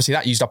obviously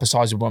that used up a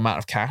sizable amount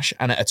of cash.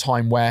 And at a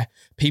time where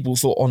people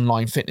thought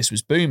online fitness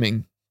was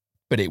booming,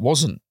 but it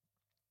wasn't,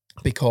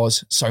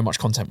 because so much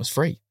content was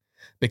free.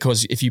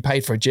 because if you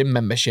paid for a gym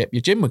membership, your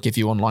gym would give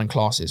you online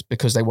classes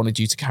because they wanted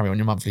you to carry on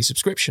your monthly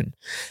subscription.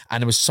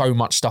 And there was so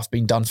much stuff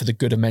being done for the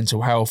good of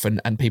mental health,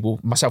 and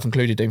people, myself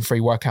included, doing free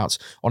workouts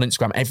on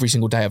Instagram every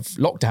single day of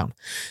lockdown.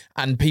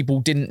 And people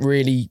didn't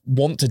really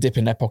want to dip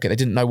in their pocket. They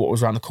didn't know what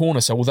was around the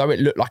corner. So although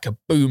it looked like a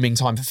booming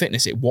time for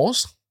fitness, it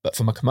was. But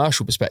from a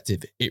commercial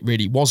perspective, it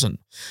really wasn't.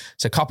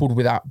 So coupled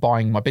with that,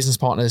 buying my business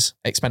partners,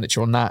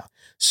 expenditure on that,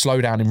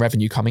 slowdown in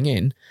revenue coming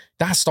in,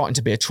 that's starting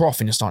to be a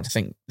trough, and you're starting to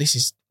think, this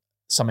is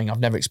something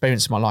I've never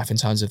experienced in my life in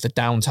terms of the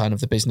downturn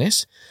of the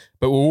business.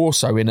 But we're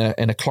also in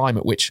a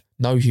climate which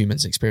no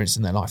humans experienced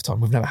in their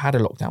lifetime. We've never had a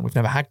lockdown. We've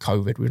never had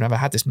COVID. We've never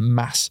had this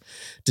mass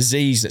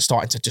disease that's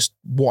starting to just,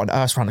 what on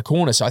earth's around the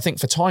corner? So I think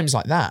for times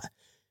like that,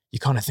 you're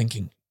kind of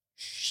thinking,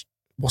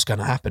 what's going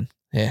to happen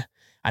here?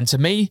 And to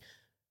me,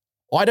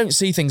 I don't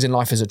see things in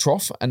life as a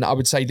trough. And I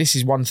would say this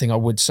is one thing I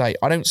would say.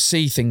 I don't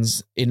see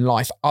things in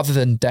life other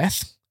than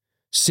death,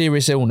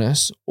 serious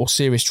illness, or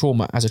serious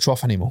trauma as a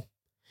trough anymore.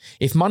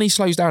 If money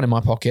slows down in my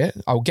pocket,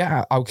 I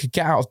could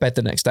get out of bed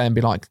the next day and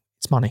be like,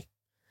 it's money.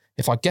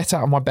 If I get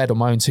out of my bed on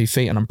my own 2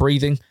 feet and I'm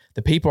breathing,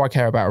 the people I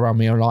care about around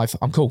me are alive,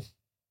 I'm cool.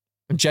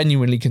 I'm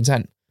genuinely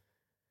content.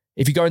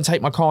 If you go and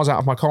take my cars out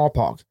of my car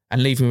park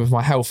and leave me with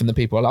my health and the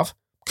people I love,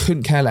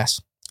 couldn't care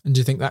less. And do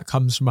you think that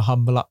comes from a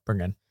humble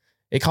upbringing?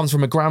 It comes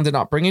from a grounded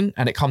upbringing,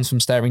 and it comes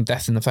from staring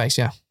death in the face,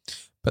 yeah.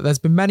 But there's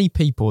been many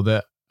people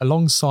that,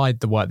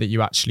 alongside the work that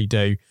you actually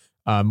do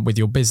with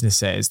your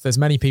businesses, there's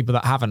many people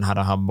that haven't had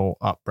a humble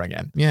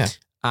upbringing. Yeah.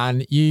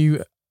 And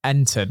you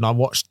entered, and I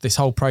watched this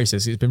whole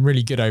process. It's been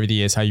really good over the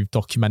years how you've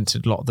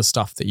documented a lot of the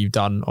stuff that you've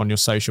done on your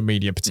social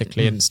media,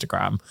 particularly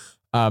Instagram.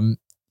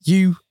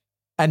 You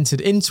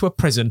entered into a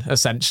prison,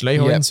 essentially,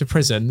 or into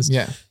prisons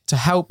to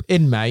help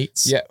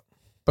inmates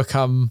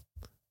become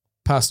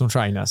personal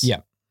trainers.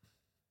 Yeah.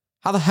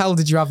 How the hell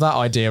did you have that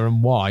idea,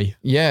 and why?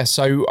 Yeah,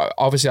 so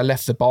obviously I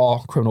left the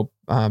bar criminal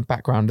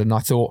background, and I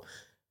thought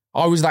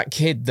I was that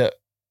kid that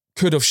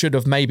could have, should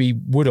have, maybe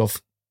would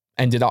have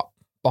ended up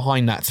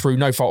behind that through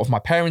no fault of my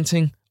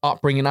parenting,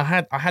 upbringing. I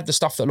had the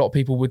stuff that a lot of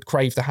people would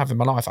crave to have in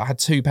my life. I had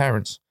 2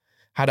 parents,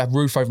 had a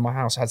roof over my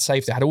house, had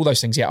safety, had all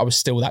those things. Yet I was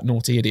still that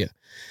naughty idiot,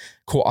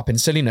 caught up in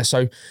silliness.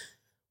 So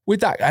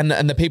with that,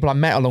 and the people I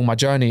met along my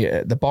journey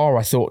at the bar,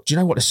 I thought, do you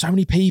know what? There's so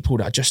many people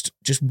that are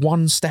just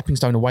one stepping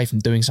stone away from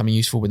doing something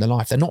useful with their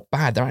life. They're not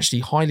bad. They're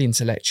actually highly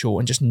intellectual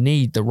and just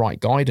need the right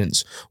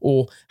guidance.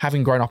 Or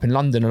having grown up in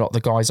London, a lot of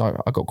the guys I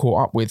got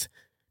caught up with,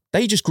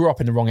 they just grew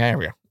up in the wrong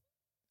area.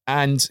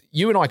 And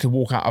you and I could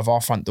walk out of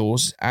our front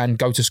doors and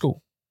go to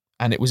school.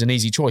 And it was an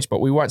easy choice,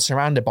 but we weren't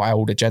surrounded by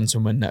older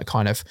gentlemen that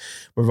kind of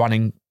were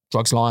running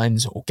drugs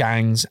lines or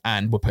gangs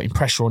and were putting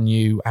pressure on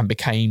you and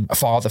became a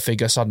father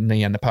figure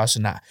suddenly, and the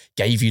person that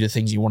gave you the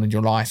things you wanted in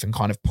your life and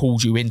kind of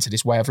pulled you into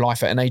this way of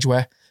life at an age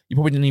where you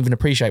probably didn't even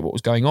appreciate what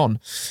was going on.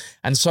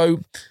 And so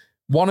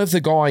one of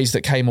the guys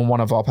that came on one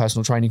of our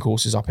personal training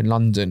courses up in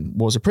London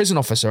was a prison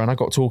officer, and I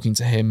got talking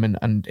to him,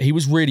 and he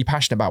was really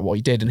passionate about what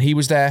he did. And he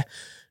was there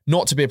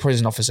not to be a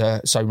prison officer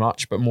so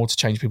much, but more to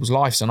change people's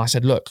lives. And I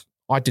said, look,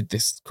 I did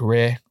this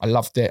career. I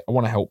loved it. I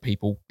want to help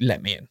people.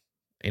 Let me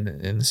in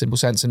a simple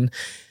sense. And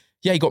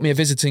yeah, he got me a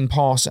visiting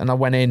pass, and I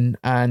went in,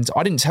 and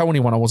I didn't tell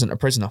anyone I wasn't a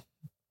prisoner.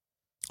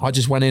 I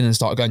just went in and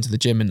started going to the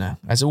gym in there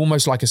as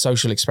almost like a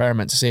social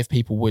experiment to see if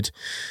people would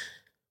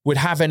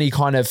have any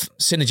kind of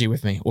synergy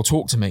with me or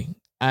talk to me.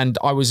 And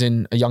I was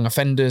in a young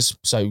offenders,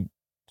 so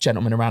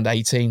gentlemen around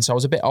 18, so I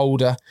was a bit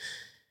older.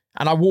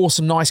 And I wore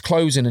some nice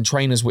clothing and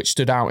trainers which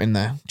stood out in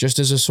there, just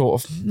as a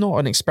sort of, not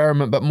an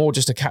experiment, but more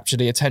just to capture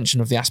the attention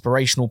of the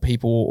aspirational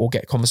people or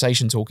get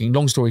conversation talking.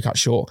 Long story cut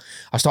short,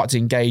 I started to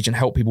engage and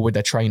help people with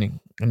their training.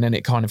 And then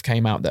it kind of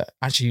came out that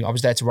actually I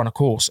was there to run a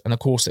course, and a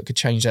course that could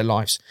change their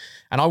lives.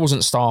 And I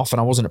wasn't staff,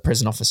 and I wasn't a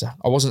prison officer.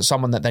 I wasn't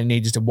someone that they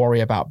needed to worry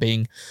about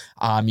being,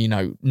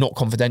 not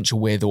confidential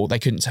with, or they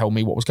couldn't tell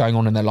me what was going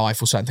on in their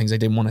life or certain things they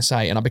didn't want to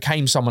say. And I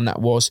became someone that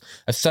was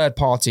a third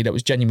party that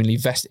was genuinely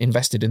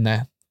invested in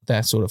their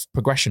sort of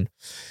progression.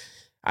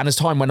 And as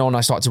time went on,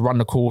 I started to run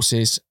the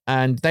courses,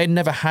 and they'd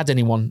never had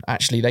anyone,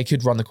 actually, they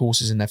could run the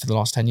courses in there for the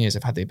last 10 years.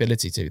 They've had the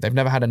ability to. They've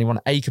never had anyone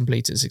A,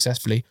 complete it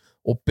successfully,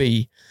 or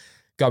B,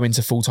 go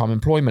into full-time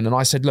employment. And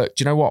I said, look,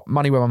 do you know what?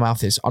 Money where my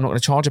mouth is. I'm not going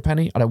to charge a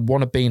penny. I don't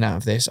want a bean out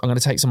of this. I'm going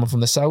to take someone from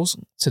the cells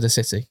to the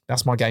city.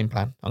 That's my game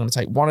plan. I'm going to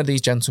take one of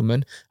these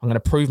gentlemen. I'm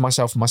going to prove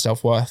myself and my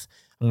self-worth.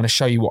 I'm going to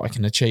show you what I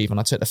can achieve. And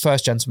I took the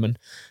first gentleman.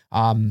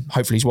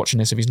 Hopefully he's watching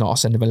this. If he's not, I'll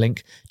send him a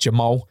link.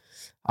 Jamal.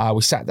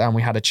 We sat down,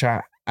 we had a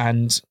chat,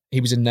 and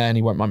he was in there, and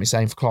he won't mind me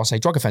saying, for Class A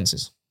drug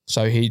offences.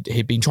 So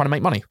he'd been trying to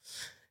make money.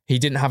 He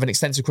didn't have an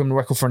extensive criminal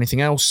record for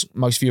anything else.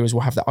 Most viewers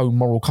will have their own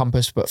moral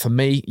compass. But for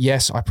me,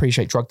 yes, I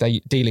appreciate drug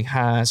dealing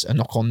has a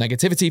knock-on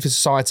negativity for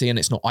society, and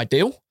it's not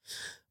ideal.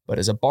 But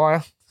as a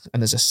buyer,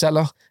 and there's a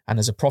seller, and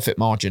there's a profit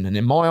margin. And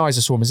in my eyes,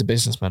 I saw him as a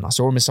businessman. I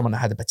saw him as someone that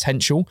had the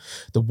potential,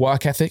 the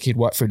work ethic. He'd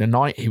work through the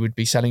night. He would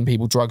be selling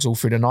people drugs all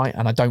through the night.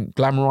 And I don't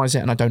glamorize it,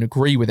 and I don't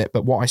agree with it.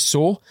 But what I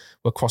saw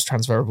were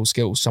cross-transferable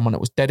skills. Someone that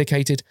was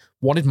dedicated,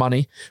 wanted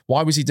money.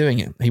 Why was he doing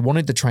it? He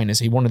wanted the trainers.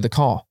 He wanted the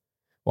car.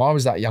 Well, I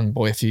was that young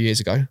boy a few years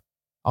ago.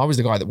 I was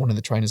the guy that wanted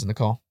the trainers in the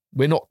car.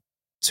 We're not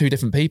two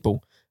different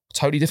people,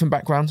 totally different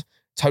background,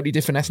 totally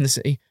different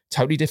ethnicity,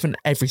 totally different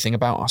everything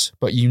about us,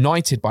 but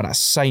united by that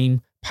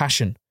same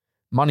passion,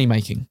 money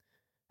making.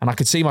 And I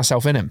could see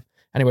myself in him.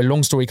 Anyway,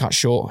 long story cut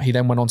short, he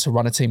then went on to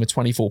run a team of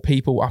 24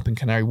 people up in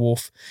Canary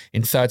Wharf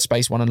in third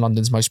space, one of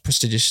London's most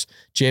prestigious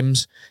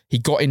gyms. He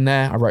got in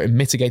there. I wrote him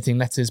mitigating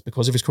letters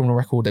because of his criminal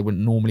record. They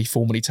wouldn't normally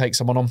formally take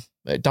someone on.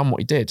 But he'd done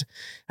what he did.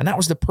 And that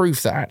was the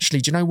proof that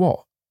actually, do you know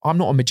what? I'm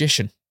not a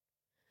magician,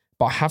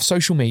 but I have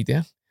social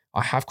media.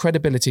 I have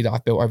credibility that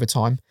I've built over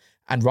time.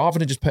 And rather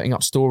than just putting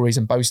up stories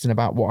and boasting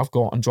about what I've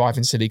got and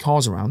driving silly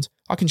cars around,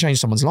 I can change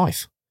someone's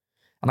life.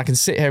 And I can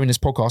sit here in this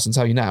podcast and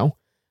tell you now,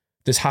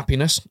 there's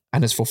happiness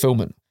and there's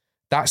fulfillment.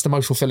 That's the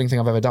most fulfilling thing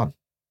I've ever done.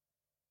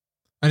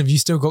 And have you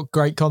still got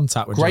great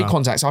contact with Great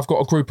contacts. I've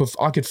got a group of,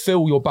 I could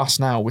fill your bus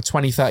now with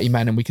 20, 30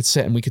 men and we could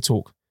sit and we could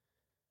talk.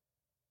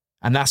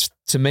 And that's,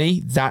 to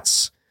me,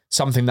 that's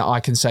something that I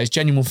can say is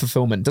genuine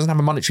fulfillment. It doesn't have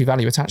a monetary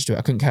value attached to it.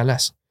 I couldn't care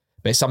less.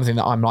 But it's something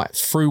that I'm like,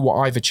 through what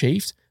I've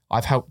achieved,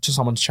 I've helped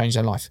someone to change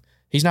their life.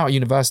 He's now at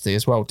university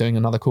as well, doing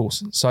another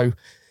course. So,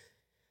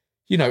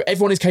 you know,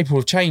 everyone is capable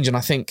of change. And I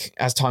think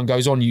as time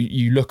goes on,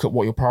 you look at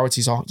what your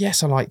priorities are.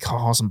 Yes, I like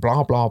cars and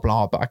blah, blah,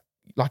 blah. But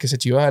like I said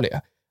to you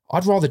earlier,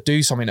 I'd rather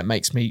do something that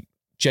makes me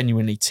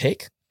genuinely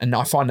tick. And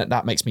I find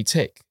that makes me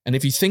tick. And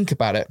if you think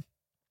about it,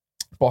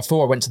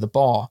 before I went to the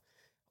bar,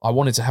 I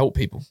wanted to help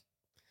people.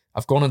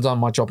 I've gone and done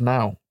my job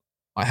now.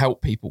 I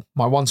help people.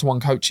 My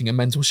one-to-one coaching and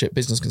mentorship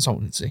business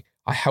consultancy.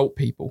 I help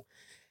people.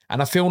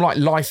 And I feel like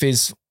life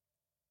is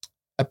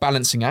a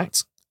balancing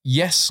act.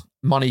 Yes,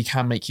 money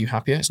can make you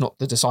happier. It's not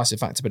the decisive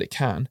factor, but it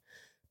can.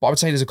 But I would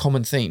say there's a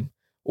common theme.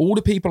 All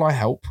the people I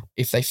help,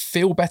 if they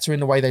feel better in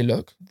the way they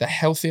look, they're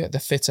healthier,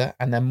 they're fitter,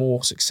 and they're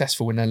more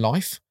successful in their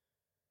life,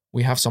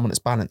 we have someone that's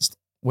balanced.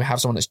 We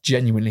have someone that's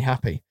genuinely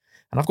happy.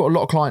 And I've got a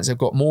lot of clients that have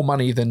got more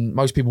money than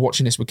most people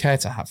watching this would care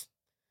to have.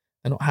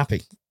 They're not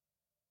happy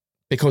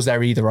because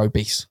they're either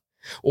obese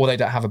or they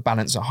don't have a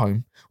balance at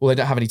home or they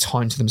don't have any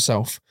time to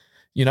themselves,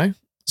 you know?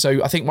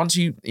 So I think once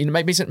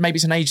maybe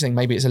it's an age thing,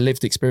 maybe it's a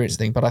lived experience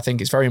thing, but I think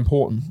it's very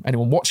important,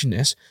 anyone watching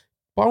this,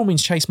 by all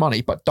means chase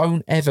money, but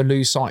don't ever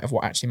lose sight of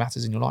what actually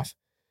matters in your life.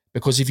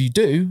 Because if you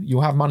do,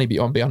 you'll have money but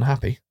you'll be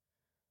unhappy.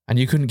 And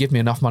you couldn't give me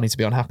enough money to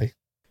be unhappy.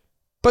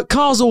 But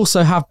cars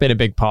also have been a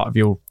big part of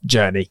your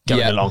journey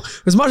going along.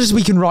 As much as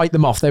we can write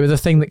them off, they were the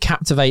thing that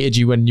captivated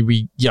you when you were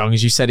young.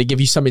 As you said, it gave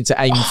you something to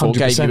aim for, 100%.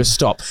 Gave you a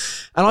stop.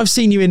 And I've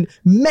seen you in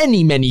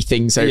many, many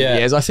things over the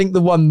years. I think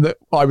the one that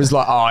I was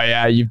like, oh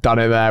yeah, you've done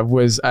it there,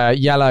 was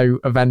yellow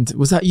event.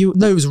 Was that you?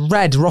 No, it was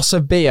red, Rossa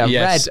Beer.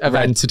 Yes, red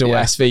Aventador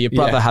SV. Your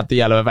brother had the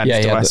yellow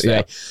Aventador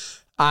SV.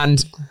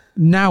 And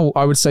now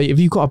I would say, have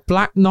you got a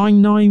black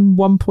 99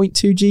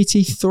 1.2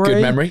 GT3?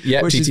 Good memory.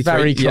 Yeah, which GT3. is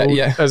very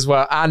cool as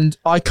well. And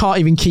I can't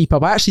even keep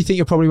up. I actually think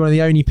you're probably one of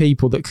the only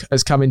people that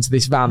has come into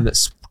this van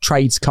that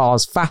trades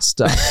cars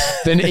faster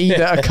than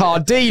either a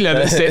car dealer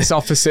that sits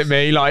opposite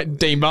me, like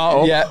Dean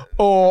Martle,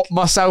 or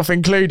myself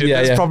included.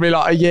 That's probably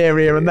like a year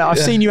here and there. I've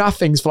seen you have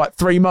things for like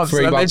 3 months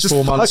and they're just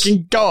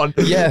fucking gone.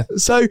 Yeah.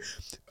 So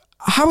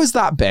how has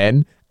that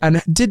been?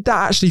 And did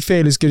that actually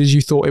feel as good as you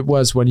thought it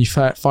was when you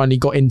finally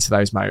got into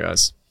those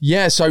motors?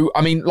 Yeah, so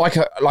I mean, like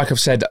I've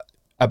said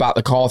about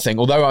the car thing,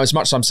 although as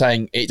much as I'm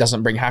saying it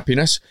doesn't bring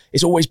happiness,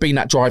 it's always been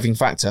that driving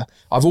factor.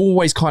 I've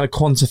always kind of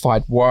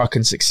quantified work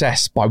and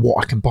success by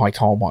what I can buy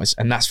car-wise,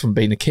 and that's from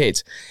being a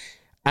kid.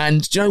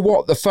 And do you know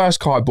what? The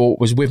first car I bought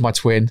was with my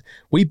twin.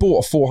 We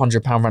bought a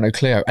 £400 Renault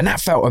Clio, and that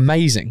felt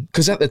amazing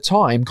because at the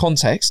time,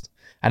 context,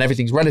 and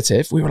everything's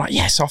relative, we were like,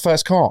 yes, our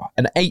first car.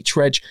 An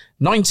H-Reg,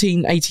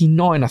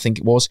 1989, I think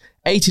it was,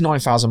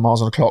 89,000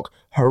 miles on the clock,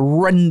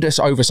 horrendous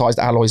oversized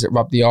alloys that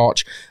rubbed the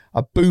arch,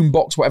 a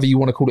boombox, whatever you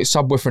want to call it,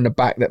 subwoofer in the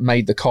back that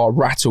made the car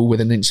rattle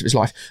within an inch of its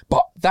life.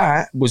 But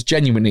that was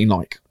genuinely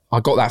like,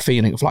 I got that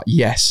feeling of like,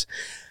 yes.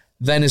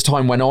 Then as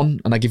time went on,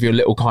 and I give you a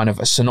little kind of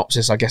a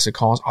synopsis, I guess, of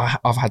cars,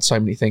 I've had so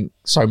many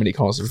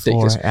cars, it's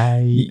ridiculous.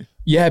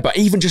 Yeah, but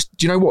even just,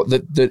 do you know what?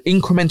 The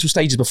incremental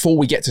stages before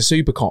we get to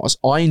supercars,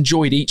 I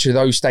enjoyed each of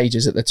those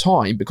stages at the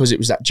time because it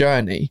was that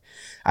journey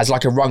as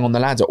like a rung on the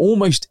ladder,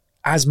 almost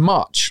as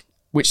much,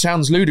 which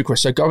sounds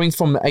ludicrous. So going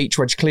from the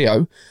H-Reg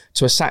Clio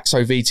to a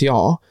Saxo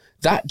VTR,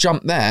 that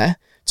jump there,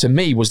 to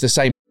me, was the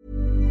same.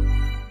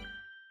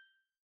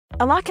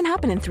 A lot can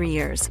happen in 3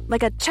 years,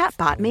 like a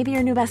chatbot may be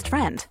your new best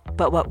friend.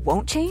 But what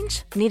won't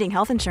change? Needing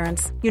health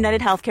insurance.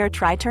 United Healthcare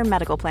Tri-Term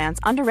Medical Plans,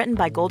 underwritten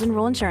by Golden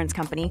Rule Insurance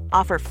Company,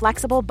 offer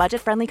flexible,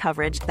 budget-friendly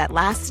coverage that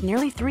lasts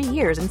nearly 3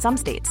 years in some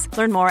states.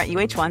 Learn more at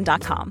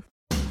uh1.com.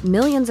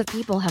 Millions of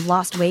people have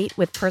lost weight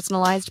with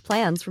personalized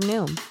plans from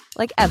Noom.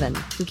 Like Evan,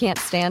 who can't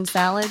stand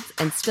salads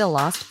and still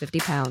lost 50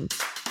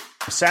 pounds.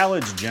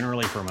 Salads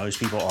generally for most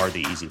people are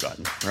the easy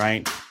button,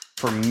 right?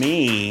 For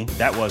me,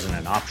 that wasn't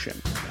an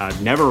option. I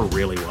never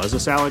really was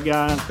a salad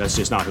guy. That's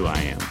just not who I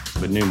am.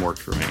 But Noom worked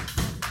for me.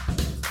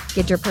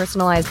 Get your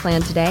personalized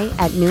plan today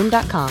at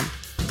Noom.com.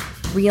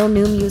 Real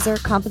Noom user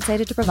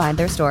compensated to provide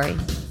their story.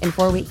 In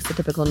 4 weeks, the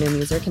typical Noom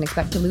user can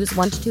expect to lose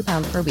 1 to 2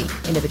 pounds per week.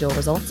 Individual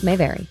results may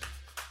vary.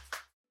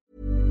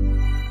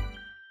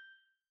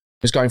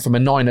 was going from a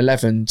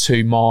 911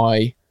 to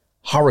my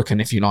Hurricane,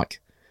 if you like.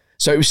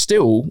 So it was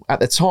still, at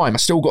the time, I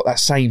still got that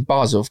same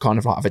buzz of kind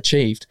of like I've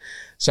achieved.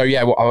 So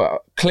yeah,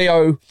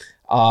 Clio,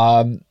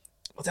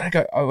 what did I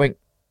go? I went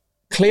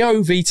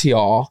Clio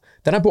VTR,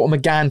 then I bought a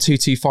Megane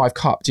 225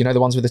 Cup. Do you know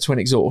the ones with the twin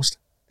exhaust?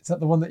 Is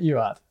that the one that you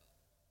had?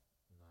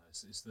 No,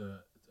 it's the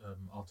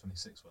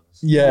R26 ones.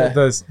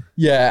 Yeah,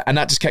 yeah, and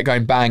that just kept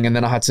going bang, and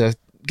then I had to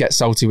get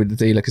salty with the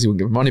dealer because he wouldn't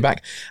give me money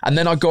back. And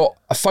then I got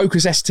a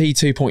Focus ST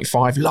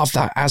 2.5, loved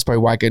that Asbo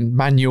wagon,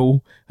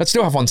 manual. I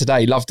still have one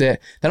today, loved it.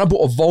 Then I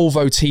bought a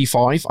Volvo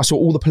T5. I saw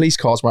all the police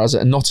cars where I was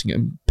at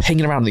Nottingham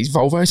pinging around these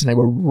Volvos, and they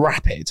were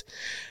rapid.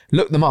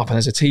 Looked them up, and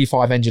there's a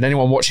T5 engine.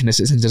 Anyone watching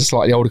this is into a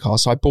slightly older car.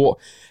 So I bought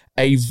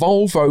a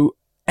Volvo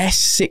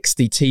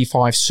S60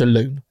 T5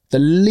 Saloon, the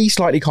least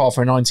likely car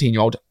for a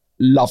 19-year-old.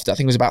 Loved it. I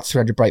think it was about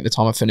 300 brake the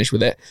time I finished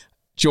with it.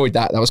 Enjoyed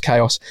that. That was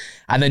chaos.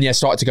 And then, yeah,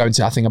 started to go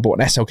into, I think I bought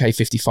an SLK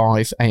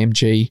 55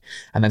 AMG,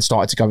 and then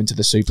started to go into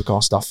the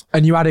supercar stuff.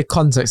 And you added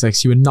context there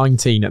because you were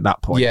 19 at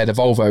that point. Yeah, the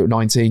Volvo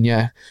 19,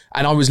 yeah.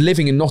 And I was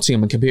living in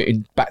Nottingham and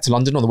commuting back to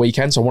London on the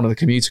weekend, so I wanted a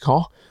commuter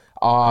car.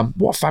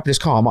 What a fabulous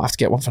car. I might have to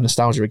get one for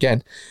nostalgia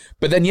again.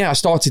 But then, yeah, I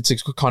started to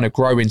kind of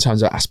grow in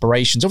terms of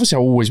aspirations. Obviously, I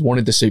always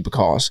wanted the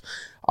supercars.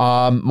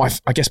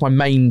 I guess my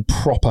main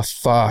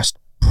first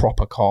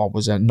proper car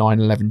was a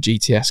 911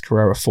 GTS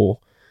Carrera 4.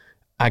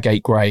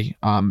 Agate grey.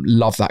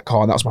 Love that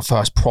car. That was my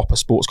first proper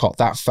sports car.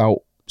 That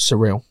felt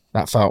surreal.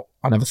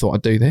 I never thought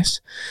I'd do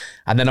this.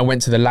 And then I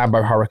went to the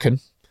Lambo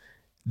Hurricane.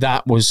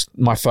 That was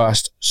my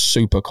first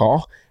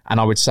supercar. And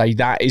I would say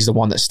that is the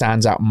one that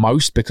stands out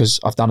most because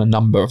I've done a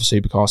number of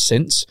supercars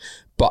since.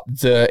 But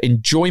the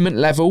enjoyment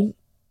level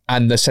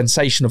and the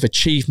sensation of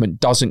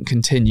achievement doesn't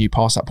continue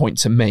past that point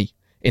to me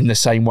in the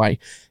same way.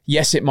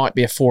 Yes, it might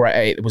be a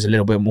 488 that was a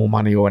little bit more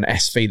money, or an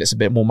SV that's a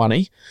bit more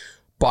money.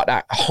 But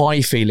that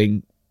high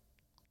feeling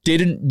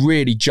didn't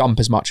really jump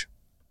as much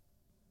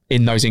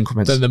in those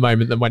increments. Than the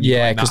moment that when you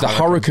because the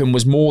Hurricane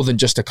was more than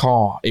just a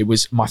car. It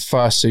was my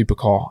first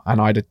supercar, and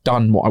I'd have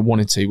done what I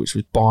wanted to, which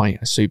was buy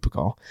a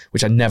supercar,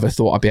 which I never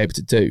thought I'd be able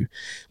to do.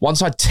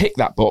 Once I ticked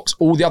that box,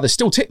 all the others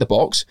still ticked the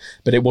box,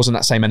 but it wasn't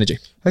that same energy.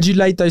 Had you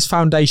laid those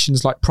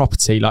foundations like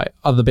property, like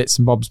other bits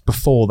and bobs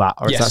before that,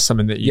 or is that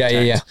something that you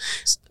Yeah.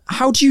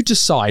 How do you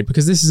decide,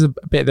 because this is a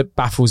bit that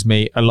baffles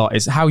me a lot,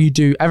 is how you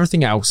do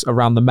everything else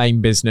around the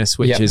main business,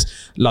 which is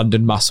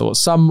London Muscle.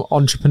 Some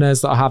entrepreneurs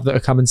that I have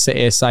that come and sit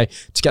here say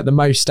to get the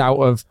most out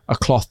of a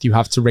cloth, you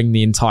have to ring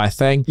the entire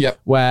thing.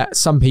 Where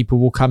some people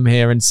will come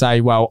here and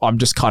say, well, I'm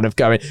just kind of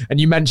going, and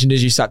you mentioned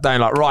as you sat down,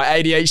 like,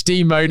 right,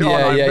 ADHD mode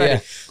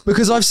on.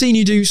 Because I've seen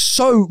you do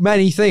so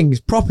many things: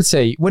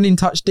 property, winning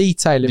touch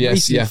detailing,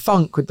 recently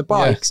funk with the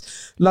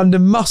bikes,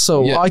 London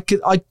Muscle.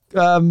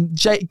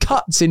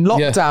 Cuts in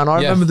lockdown. I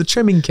remember the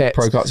trimming kits.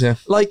 Pro cuts,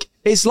 Like,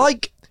 it's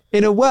like,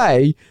 in a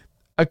way,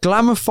 a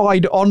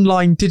glamified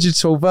online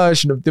digital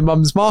version of the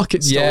Mum's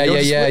Market store.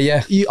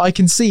 I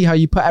can see how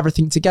you put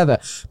everything together.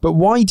 But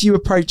why do you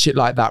approach it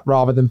like that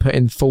rather than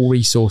putting full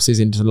resources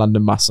into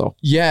London Muscle?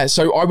 Yeah,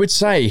 so I would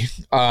say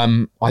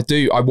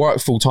I work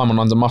full time on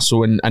London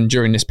Muscle, and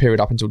during this period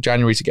up until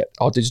January to get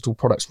our digital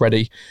products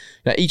ready.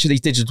 Now, each of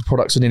these digital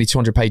products are nearly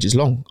 200 pages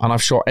long, and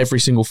I've shot every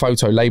single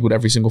photo, labelled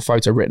every single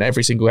photo, written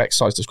every single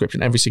exercise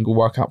description, every single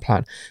workout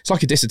plan. It's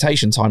like a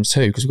dissertation times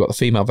two, because we've got the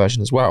female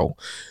version as well.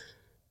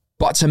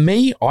 But to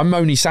me, I'm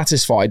only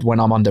satisfied when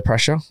I'm under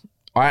pressure.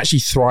 I actually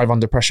thrive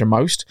under pressure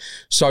most.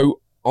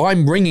 So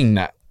I'm ringing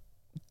that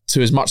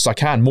to as much as I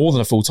can, more than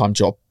a full-time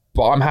job,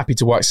 but I'm happy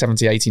to work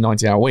 70, 80,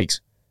 90-hour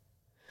weeks.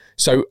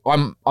 So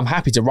I'm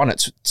happy to run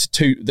it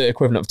to the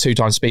equivalent of 2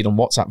 times speed on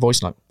WhatsApp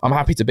voice note. I'm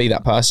happy to be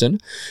that person.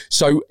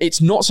 So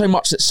it's not so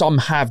much that some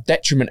have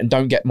detriment and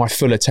don't get my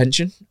full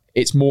attention.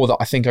 It's more that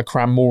I think I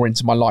cram more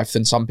into my life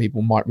than some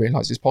people might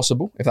realise is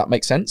possible, if that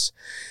makes sense.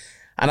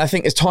 And I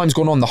think as time's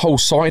gone on, the whole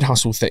side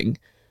hustle thing,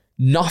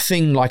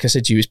 nothing, like I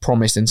said to you, is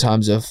promised in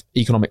terms of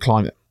economic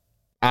climate.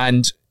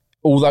 And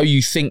although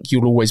you think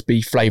you'll always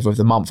be flavour of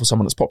the month or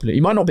someone that's popular,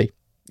 you might not be.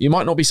 You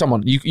might not be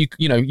someone. You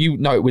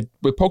know it with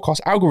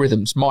podcast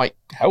algorithms might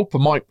help or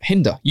might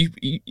hinder.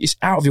 It's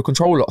out of your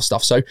control, a lot of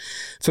stuff. So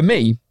for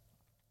me,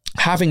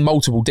 having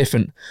multiple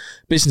different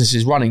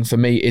businesses running for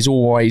me is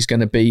always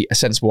going to be a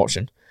sensible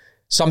option.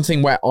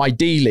 Something where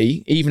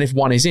ideally, even if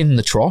one is in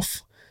the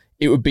trough,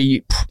 it would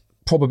be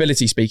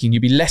probability speaking,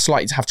 you'd be less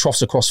likely to have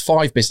troughs across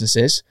 5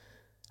 businesses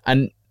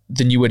than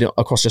you would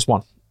across just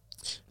one.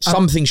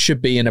 Something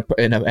should be in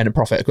a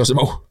profit across them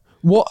all.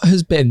 What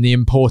has been the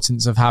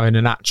importance of having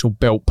an actual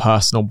built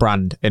personal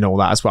brand in all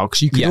that as well?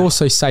 Because you could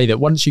also say that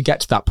once you get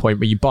to that point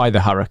where you buy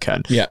the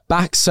Hurricane,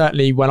 back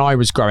certainly when I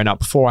was growing up,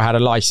 before I had a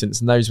license,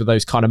 and those were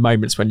those kind of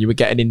moments when you were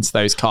getting into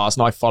those cars,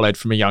 and I followed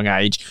from a young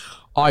age,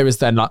 I was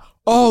then like,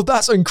 oh,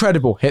 that's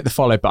incredible, hit the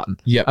follow button.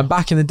 And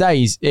back in the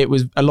days, it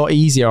was a lot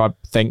easier, I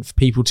think, for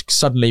people to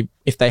suddenly,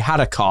 if they had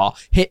a car,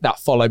 hit that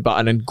follow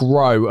button and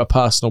grow a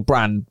personal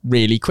brand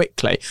really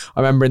quickly.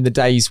 I remember in the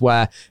days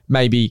where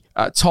maybe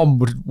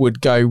Tom would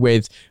go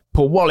with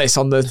Paul Wallace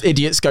on the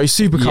Idiots Go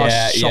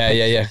Supercar shopping.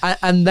 Yeah.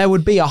 And there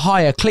would be a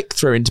higher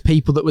click-through into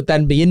people that would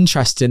then be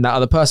interested in that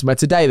other person, where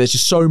today there's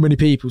just so many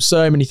people,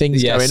 so many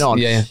things going on.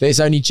 That it's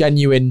only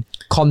genuine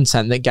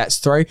content that gets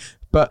through.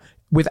 But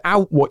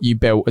without what you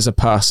built as a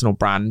personal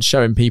brand,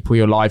 showing people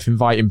your life,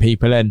 inviting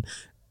people in,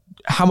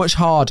 how much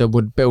harder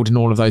would building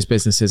all of those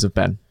businesses have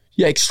been?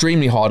 Yeah,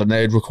 extremely hard, and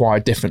they'd require a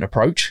different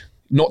approach.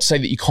 Not to say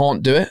that you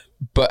can't do it,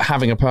 but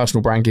having a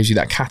personal brand gives you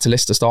that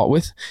catalyst to start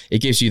with. It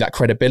gives you that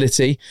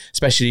credibility,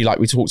 especially like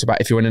we talked about,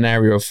 if you're in an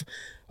area of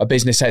a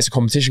business, say it's a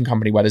competition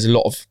company where there's a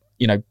lot of,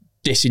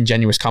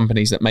 disingenuous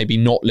companies that may be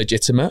not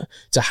legitimate,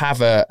 to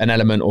have an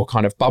element or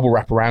kind of bubble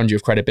wrap around you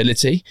of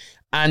credibility,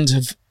 and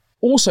have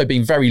also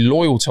been very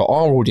loyal to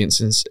our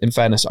audiences, in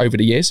fairness, over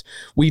the years.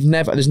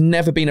 There's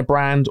never been a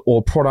brand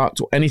or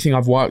product or anything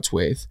I've worked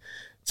with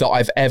that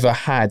I've ever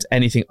had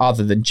anything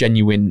other than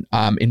genuine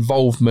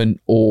involvement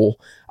or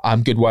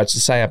good words to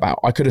say about.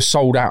 I could have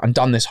sold out and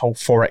done this whole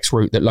Forex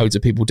route that loads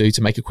of people do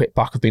to make a quick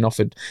buck, have been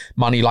offered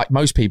money, like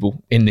most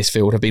people in this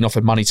field have been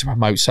offered money to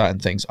promote certain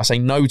things. I say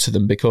no to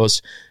them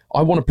because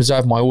I want to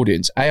preserve my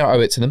audience. A, I owe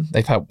it to them.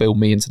 They've helped build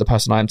me into the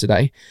person I am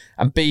today.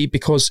 And B,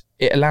 because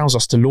it allows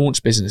us to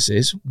launch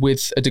businesses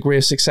with a degree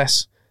of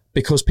success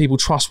because people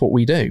trust what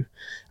we do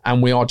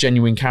and we are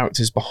genuine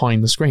characters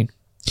behind the screen.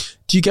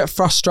 Do you get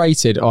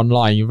frustrated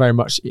online? You're very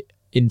much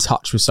in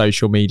touch with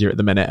social media at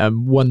the minute.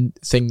 And one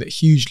thing that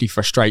hugely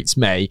frustrates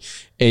me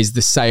is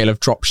the sale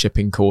of drop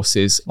shipping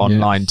courses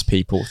online to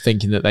people,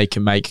 thinking that they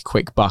can make a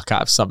quick buck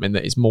out of something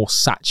that is more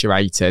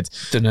saturated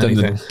than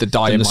the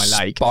dye in my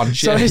lake.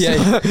 So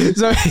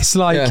it's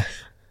like,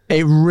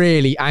 it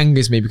really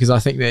angers me because I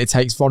think that it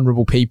takes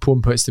vulnerable people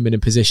and puts them in a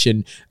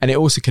position, and it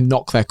also can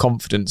knock their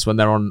confidence when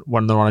they're on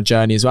a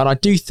journey as well. And I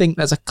do think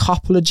there's a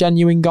couple of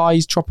genuine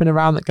guys tropping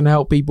around that can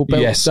help people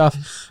build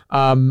stuff.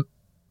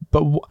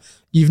 But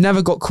you've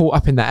never got caught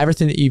up in that.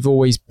 Everything that you've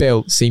always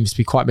built seems to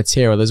be quite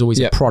material. There's always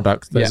a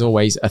product. There's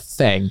always a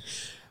thing.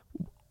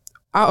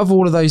 Out of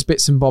all of those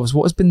bits and bobs,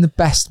 what has been the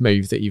best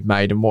move that you've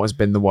made and what has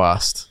been the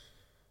worst?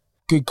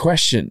 Good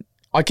question.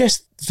 I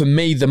guess for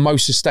me, the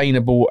most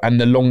sustainable and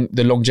the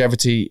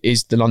longevity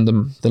is the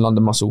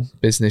London Muscle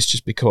business,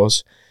 just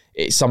because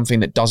it's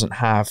something that doesn't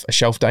have a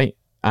shelf date,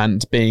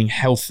 and being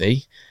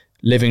healthy,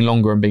 living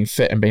longer and being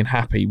fit and being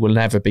happy will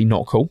never be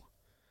not cool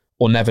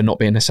or never not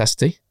be a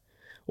necessity.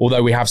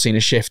 Although we have seen a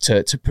shift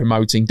to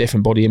promoting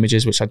different body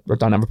images, which I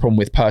don't have a problem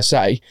with per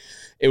se,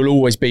 it will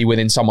always be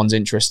within someone's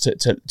interest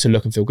to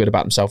look and feel good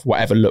about themselves,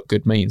 whatever look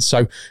good means.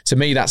 So to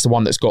me, that's the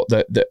one that's got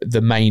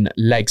the main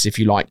legs, if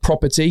you like.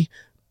 Property,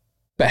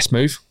 best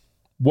move.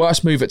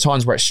 Worst move at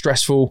times where it's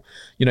stressful.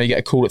 You get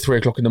a call at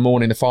 3:00 in the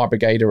morning, the fire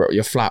brigade are at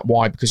your flat.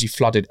 Why? Because you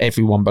flooded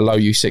everyone below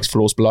you, 6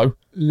 floors below.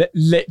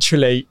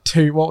 Literally,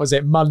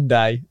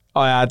 Monday,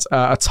 I had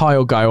a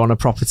tile go on a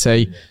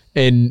property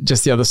in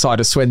just the other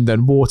side of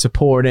Swindon, water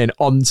pouring in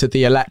onto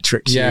the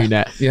electrics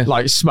unit,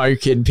 like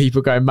smoking,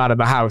 people going mad in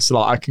the house.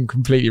 Like, I can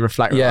completely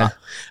reflect that.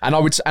 And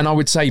I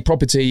would say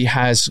property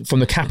has, from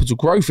the capital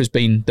growth, has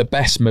been the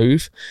best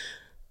move.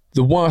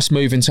 The worst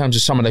move in terms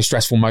of some of those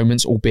stressful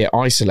moments, albeit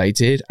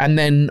isolated, and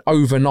then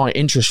overnight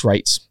interest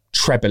rates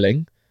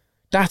trebling.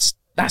 That's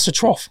a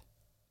trough.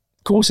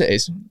 Of course it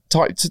is.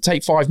 To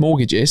take 5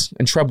 mortgages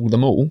and treble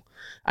them all,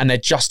 and they're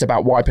just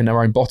about wiping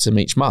their own bottom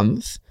each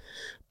month.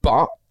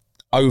 But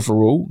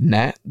overall,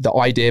 net, the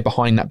idea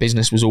behind that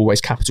business was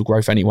always capital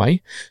growth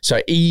anyway.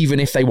 So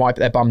even if they wipe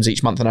their bums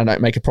each month and I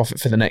don't make a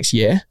profit for the next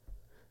year,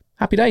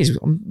 happy days.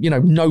 I'm,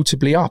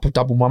 notably up. I've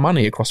doubled my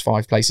money across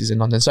 5 places in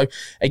London. So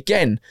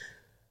again,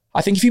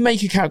 I think if you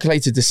make a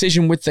calculated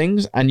decision with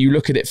things and you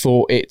look at it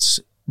for its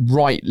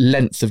right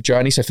length of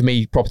journey, so for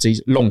me,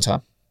 properties long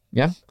term,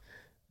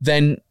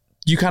 then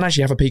you can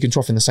actually have a peak and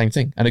trough in the same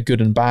thing, and a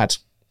good and bad.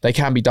 They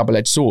can be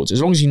double-edged swords.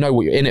 As long as you know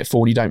what you're in it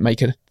for and you don't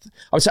make it.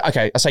 I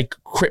say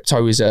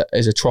crypto is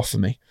a trough for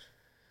me.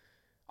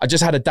 I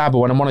just had a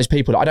dabble, and I'm one of those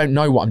people that I don't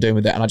know what I'm doing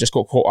with it, and I just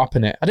got caught up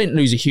in it. I didn't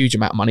lose a huge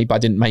amount of money, but I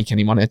didn't make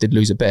any money. I did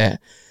lose a bit.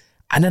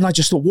 And then I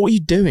just thought, what are you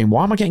doing?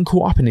 Why am I getting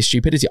caught up in this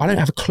stupidity? I don't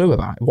have a clue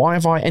about it. Why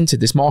have I entered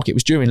this market? It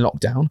was during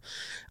lockdown.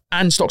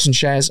 And stocks and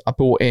shares, I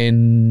bought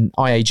in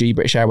IAG,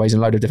 British Airways, and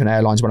a load of different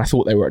airlines when I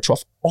thought they were at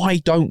trough. I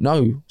don't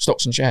know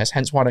stocks and shares,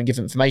 hence why I don't give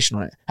information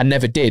on it. And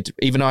never did.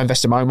 Even though I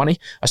invested my own money,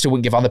 I still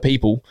wouldn't give other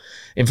people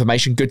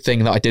information. Good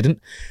thing that I didn't.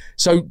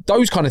 So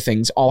those kind of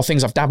things are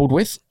things I've dabbled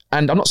with.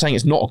 And I'm not saying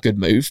it's not a good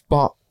move,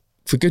 but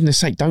for goodness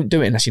sake, don't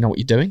do it unless you know what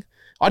you're doing.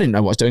 I didn't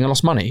know what I was doing. I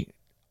lost money.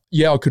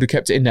 Yeah, I could have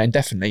kept it in there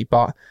indefinitely,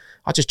 but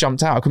I just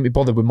jumped out. I couldn't be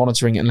bothered with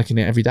monitoring it and looking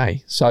at it every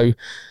day. So,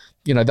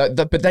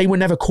 but they were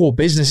never core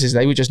businesses.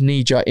 They were just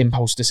knee-jerk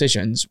impulse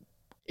decisions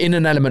in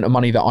an element of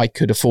money that I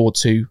could afford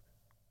to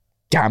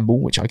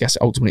gamble, which I guess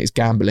ultimately is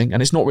gambling.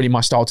 And it's not really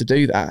my style to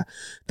do that.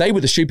 They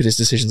were the stupidest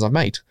decisions I've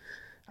made.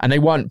 And they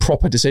weren't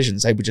proper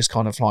decisions. They were just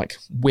kind of like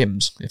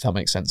whims, if that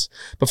makes sense.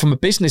 But from a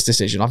business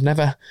decision, I've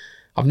never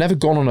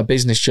gone on a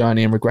business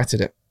journey and regretted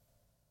it.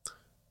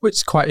 Which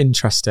is quite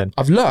interesting.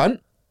 I've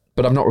learned,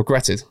 but I've not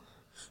regretted.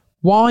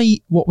 Why?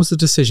 What was the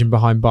decision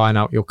behind buying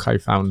out your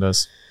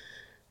co-founders?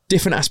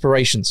 Different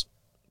aspirations,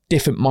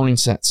 different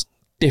mindsets,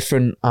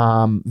 different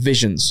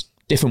visions,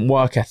 different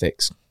work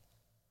ethics.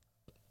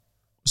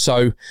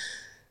 So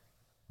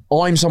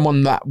I'm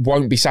someone that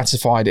won't be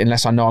satisfied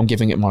unless I know I'm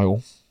giving it my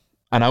all.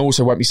 And I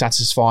also won't be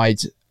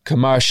satisfied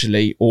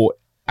commercially or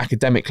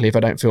academically if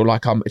I don't feel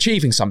like I'm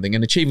achieving something.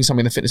 And achieving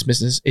something in the fitness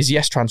business is,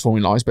 yes,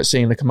 transforming lives, but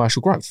seeing the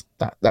commercial growth.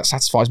 That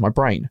satisfies my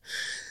brain.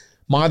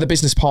 My other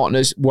business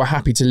partners were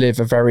happy to live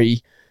a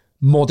very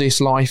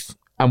modest life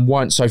and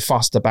weren't so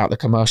fussed about the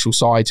commercial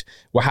side.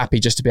 Were happy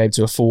just to be able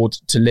to afford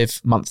to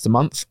live month to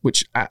month,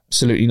 which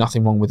absolutely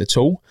nothing wrong with at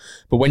all.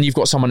 But when you've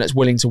got someone that's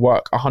willing to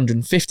work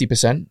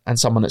 150% and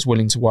someone that's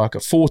willing to work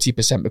at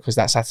 40% because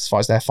that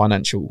satisfies their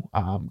financial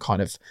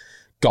kind of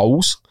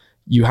goals,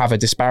 you have a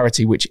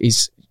disparity which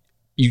is,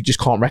 you just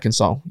can't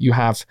reconcile. You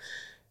have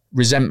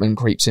resentment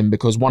creeps in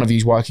because one of you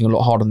is working a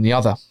lot harder than the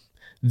other.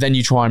 Then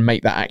you try and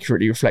make that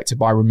accurately reflected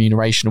by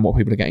remuneration and what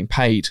people are getting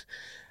paid.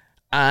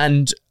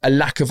 And a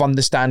lack of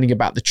understanding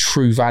about the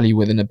true value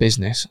within a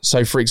business.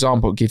 So for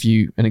example, I'll give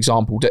you an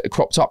example that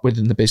cropped up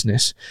within the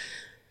business.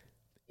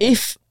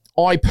 If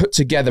I put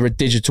together a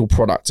digital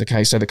product,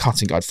 okay, so the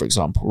cutting guide, for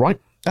example,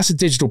 right? That's a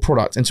digital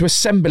product. And to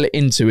assemble it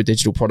into a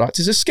digital product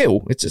is a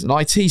skill. It's an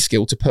IT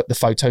skill to put the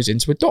photos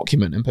into a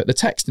document and put the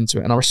text into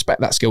it. And I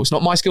respect that skill. It's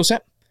not my skill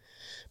set,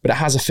 but it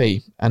has a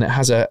fee and it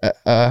has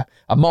a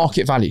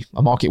market value,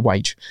 a market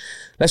wage.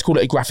 Let's call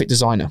it a graphic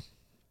designer.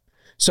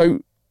 So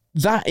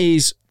that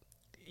is,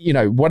 you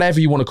know,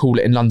 whatever you want to call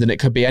it in London, it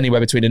could be anywhere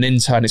between an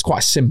intern. It's quite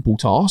a simple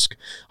task.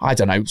 I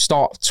don't know,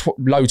 start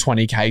low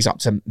 20Ks up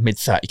to mid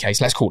 30Ks,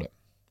 let's call it.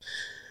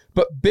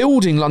 But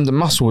building London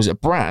Muscle as a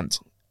brand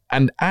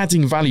and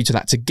adding value to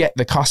that to get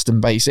the custom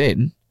base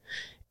in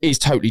is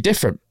totally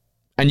different.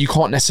 And you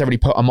can't necessarily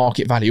put a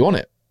market value on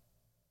it.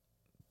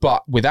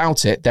 But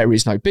without it, there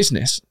is no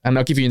business. And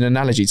I'll give you an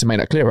analogy to make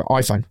that clearer.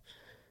 iPhone.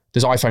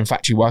 There's iPhone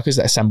factory workers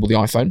that assemble the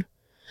iPhone,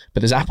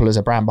 but there's Apple as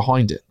a brand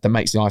behind it that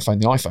makes the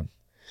iPhone.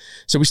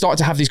 So we started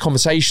to have these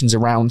conversations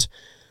around,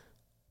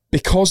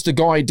 because the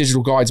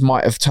digital guides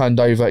might have turned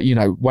over, you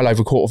know, well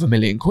over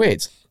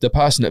 £250,000. The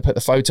person that put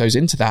the photos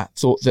into that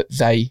thought that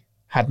they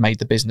had made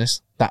the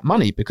business that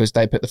money because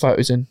they put the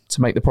photos in to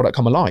make the product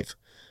come alive.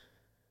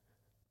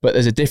 But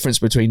there's a difference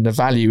between the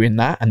value in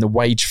that and the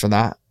wage for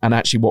that. And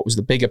actually what was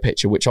the bigger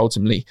picture, which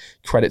ultimately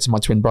credit to my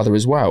twin brother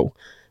as well,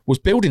 was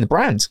building the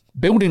brand.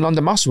 Building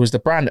London Muscle was the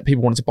brand that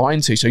people wanted to buy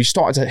into. So you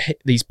started to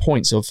hit these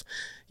points of,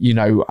 you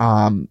know,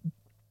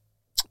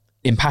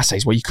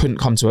 impasses where you couldn't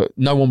come to it.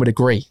 No one would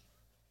agree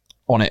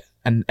on it.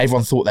 And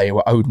everyone thought they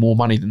were owed more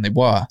money than they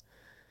were.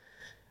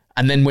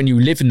 And then when you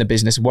live in the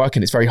business and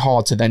working, it's very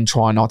hard to then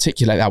try and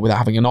articulate that without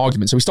having an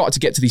argument. So we started to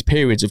get to these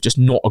periods of just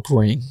not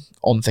agreeing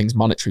on things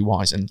monetary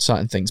wise, and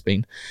certain things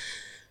being,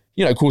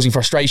 you know, causing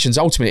frustrations.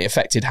 Ultimately, it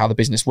affected how the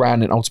business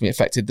ran and ultimately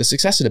affected the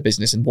success of the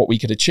business and what we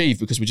could achieve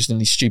because we're just in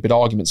these stupid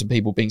arguments and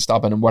people being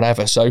stubborn and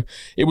whatever. So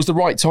it was the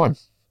right time.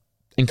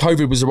 And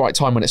COVID was the right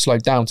time when it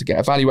slowed down to get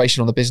a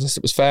valuation on the business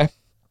that was fair.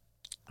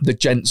 The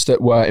gents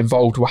that were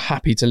involved were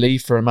happy to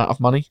leave for an amount of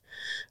money.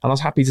 And I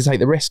was happy to take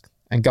the risk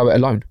and go it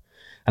alone.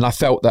 And I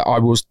felt that I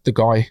was the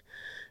guy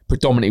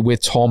predominantly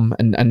with Tom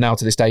and now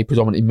to this day,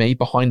 predominantly me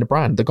behind the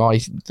brand, the guy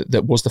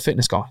that was the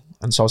fitness guy.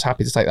 And so I was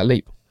happy to take that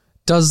leap.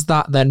 Does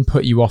that then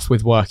put you off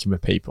with working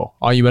with people?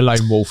 Are you a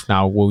lone wolf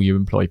now? Will you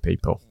employ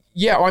people?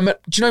 Yeah, do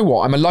you know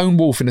what? I'm a lone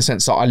wolf in the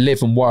sense that I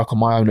live and work on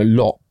my own a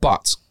lot,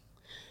 but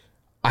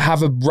I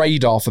have a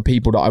radar for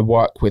people that I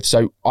work with.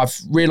 So I've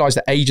realised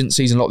that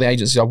agencies and a lot of the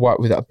agencies I work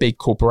with are big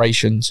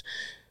corporations.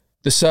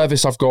 The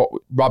service I've got,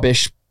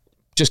 rubbish,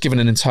 just given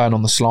an intern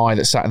on the sly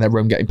that sat in their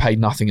room getting paid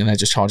nothing and they're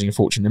just charging a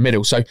fortune in the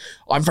middle. So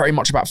I'm very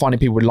much about finding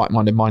people with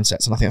like-minded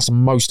mindsets, and I think that's the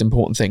most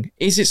important thing.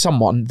 Is it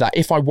someone that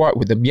if I work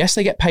with them, yes,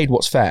 they get paid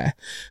what's fair,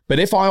 but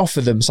if I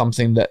offer them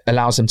something that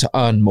allows them to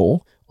earn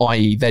more,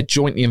 i.e. they're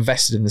jointly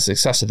invested in the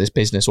success of this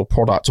business or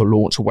product or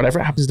launch or whatever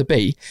it happens to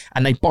be,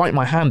 and they bite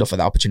my hand off at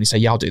that opportunity, say,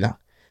 yeah, I'll do that.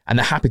 And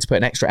they're happy to put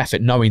an extra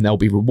effort knowing they'll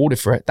be rewarded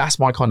for it. That's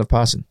my kind of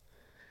person.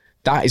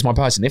 That is my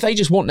person. If they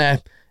just want their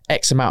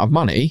X amount of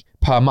money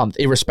per month,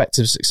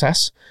 irrespective of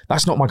success,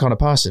 that's not my kind of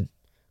person,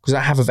 because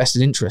I have a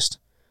vested interest.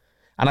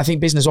 And I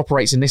think business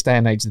operates in this day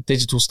and age, the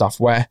digital stuff,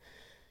 where,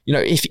 you know,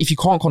 if you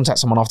can't contact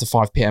someone after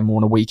 5 p.m. or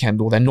on a weekend,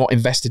 or they're not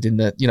invested in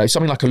the, you know,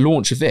 something like a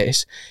launch of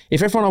this,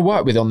 if everyone I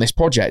work with on this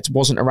project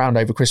wasn't around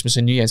over Christmas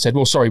and New Year and said,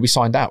 well, sorry, we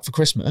signed out for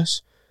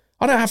Christmas,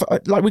 I don't have,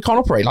 like, we can't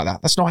operate like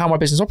that. That's not how my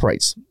business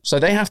operates. So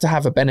they have to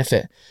have a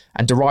benefit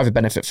and derive a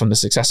benefit from the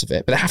success of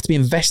it, but they have to be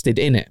invested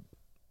in it,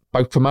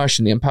 both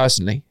commercially and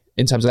personally,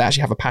 in terms of they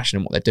actually have a passion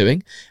in what they're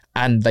doing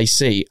and they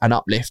see an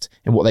uplift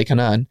in what they can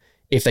earn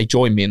if they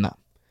join me in that.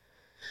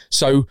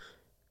 So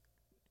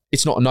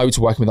it's not a no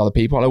to working with other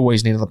people. I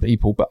always need other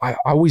people, but I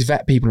always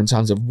vet people in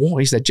terms of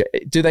what is their,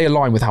 do they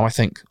align with how I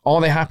think? Are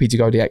they happy to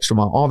go the extra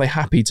mile? Are they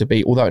happy to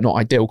be, although not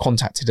ideal,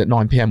 contacted at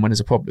 9 p.m. when there's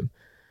a problem?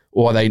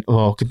 Or are they,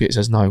 oh, computer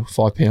says no,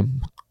 5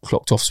 p.m,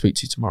 clocked off, speak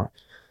to you tomorrow?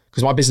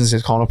 Because my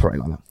businesses can't operate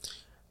like that.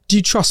 Do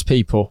you trust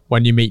people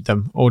when you meet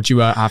them, or do you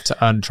have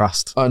to earn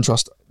trust? Earn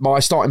trust. My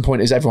starting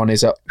point is everyone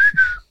is a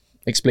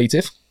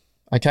expletive.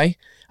 Okay.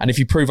 And if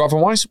you prove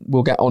otherwise,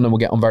 we'll get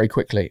on very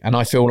quickly. And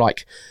I feel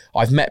like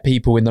I've met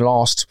people in the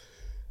last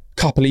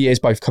couple of years,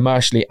 both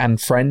commercially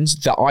and friends,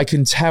 that I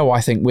can tell,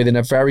 I think, within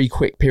a very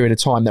quick period of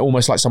time, they're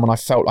almost like someone I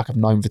felt like I've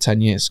known for 10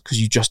 years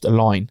because you just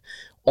align.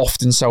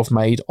 Often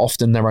self-made,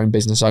 often their own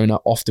business owner,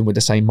 often with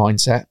the same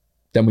mindset.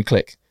 Then we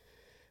click.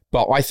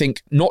 But I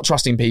think not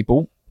trusting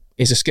people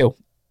is a skill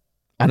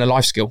and a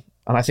life skill.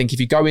 And I think if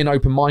you go in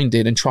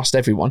open-minded and trust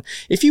everyone,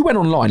 if you went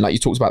online, like you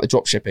talked about the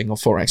drop shipping or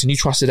Forex, and you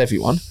trusted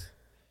everyone,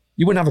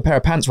 you wouldn't have a pair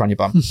of pants around your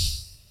bum,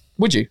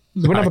 would you?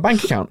 You wouldn't have a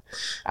bank account.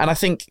 And I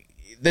think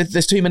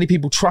there's too many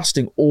people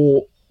trusting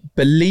or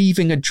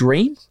believing a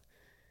dream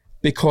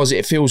because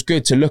it feels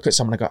good to look at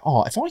someone and go,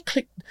 oh, if I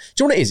click, do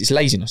you know what it is? It's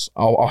laziness.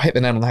 I'll hit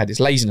the nail on the head. It's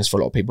laziness for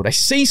a lot of people. They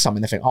see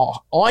something, they think, oh,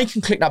 I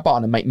can click that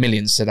button and make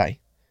millions today.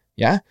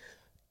 Yeah?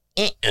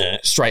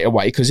 Straight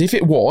away. Because if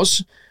it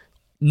was,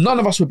 none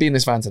of us would be in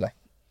this van today.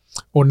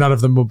 Or none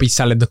of them would be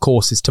selling the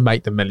courses to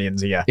make them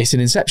millions a year. It's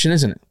an inception,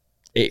 isn't it?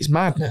 It's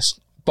madness.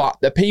 But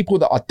the people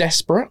that are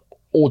desperate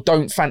or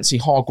don't fancy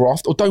hard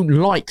graft or don't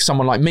like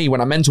someone like me when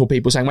I mentor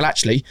people saying, well,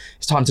 actually,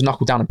 it's time to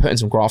knuckle down and put in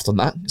some graft on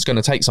that. It's going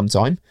to take some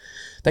time.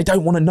 They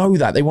don't want to know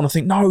that. They want to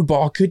think, no,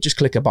 but I could just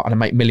click a button and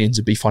make millions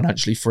and be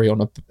financially free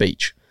on a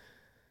beach.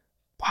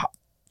 But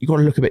you've got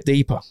to look a bit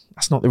deeper.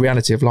 That's not the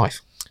reality of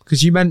life.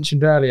 Because you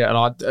mentioned earlier,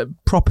 and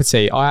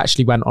property, I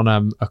actually went on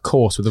a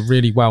course with a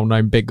really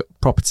well-known big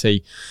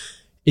property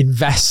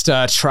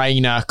investor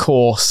trainer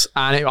course,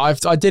 and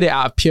I did it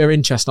out of pure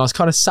interest, and I was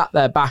kind of sat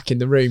there back in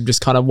the room just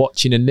kind of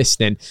watching and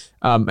listening,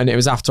 and it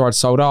was after I'd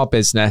sold our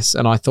business,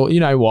 and I thought, you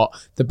know what,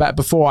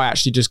 before I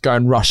actually just go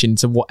and rush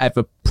into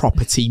whatever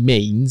property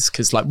means,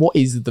 because like, what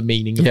is the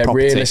meaning of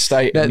property? Real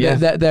estate.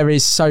 There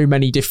is so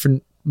many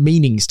different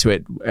meanings to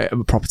it,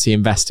 property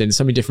investing,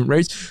 so many different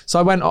routes. So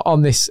I went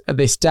on this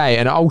day,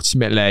 and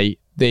ultimately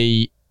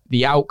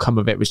the outcome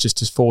of it was just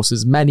to force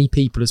as many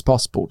people as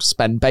possible to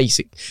spend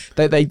basic.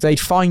 They'd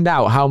find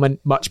out how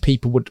much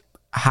people would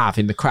have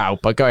in the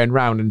crowd by going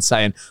around and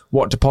saying,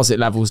 what deposit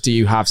levels do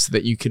you have so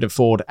that you could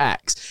afford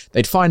X?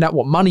 They'd find out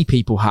what money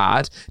people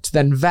had to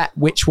then vet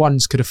which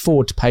ones could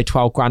afford to pay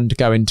 12 grand to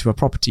go into a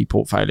property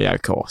portfolio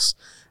course.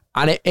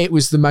 And it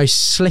was the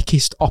most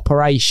slickest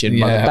operation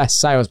by the best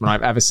salesman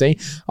I've ever seen.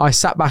 I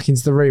sat back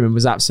into the room and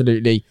was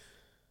absolutely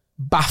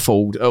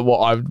baffled at what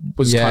I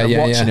was kind of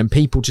watching, and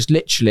people just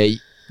literally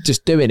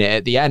just doing it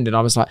at the end. And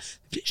I was like,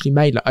 they've literally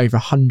made like over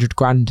 100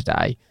 grand a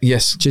day.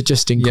 Yes.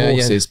 Just in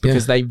courses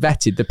because they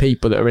vetted the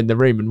people that are in the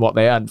room and what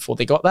they earned before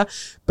they got there.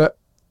 But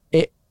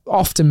it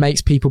often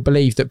makes people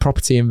believe that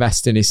property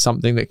investing is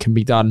something that can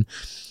be done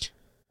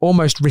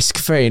almost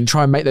risk-free and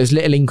try and make those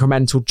little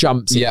incremental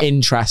jumps in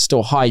interest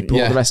or hype or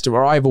all the rest of it.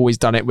 Where I've always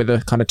done it with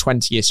a kind of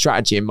 20-year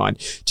strategy in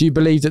mind. Do you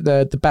believe that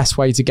the best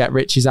way to get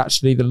rich is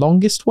actually the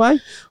longest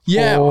way?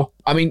 Yeah. Or,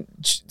 I mean,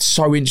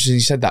 so interesting you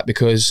said that,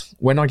 because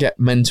when I get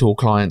mentor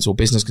clients or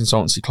business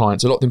consultancy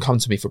clients, a lot of them come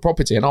to me for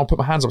property, and I'll put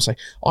my hands up and say,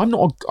 I'm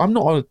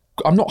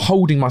not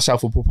holding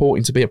myself or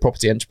purporting to be a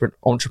property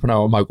entrepreneur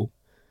or mogul.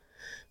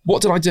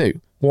 What did I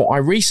do? Well, I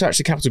researched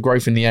the capital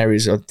growth in the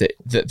areas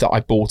that I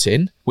bought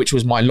in, which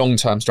was my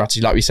long-term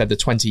strategy. Like we said, the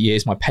 20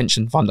 years, my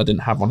pension fund, I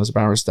didn't have one as a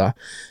barrister.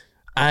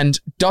 And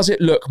does it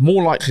look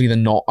more likely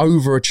than not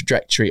over a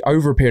trajectory,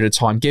 over a period of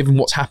time, given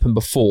what's happened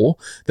before,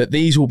 that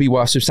these will be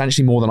worth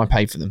substantially more than I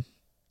paid for them?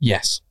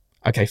 Yes.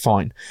 Okay,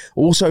 fine.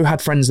 Also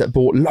had friends that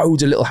bought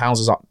loads of little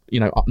houses up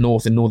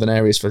north in northern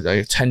areas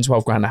for 10,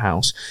 12 grand a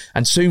house,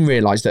 and soon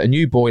realised that a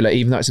new boiler,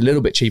 even though it's a little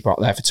bit cheaper up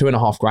there, for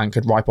 2.5 grand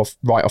could write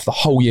off the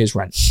whole year's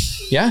rent.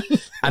 Yeah?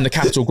 And the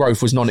capital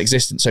growth was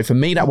non-existent. So for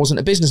me, that wasn't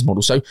a business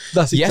model. So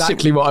that's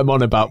exactly what I'm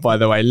on about, by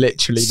the way,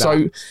 literally.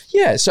 So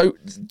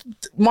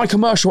my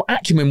commercial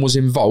acumen was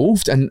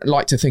involved, and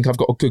like to think I've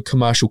got a good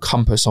commercial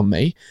compass on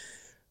me.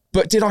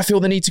 But did I feel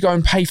the need to go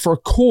and pay for a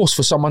course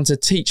for someone to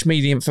teach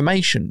me the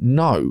information?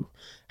 No.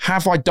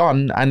 Have I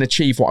done and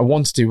achieved what I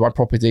wanted to do by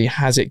property?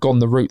 Has it gone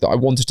the route that I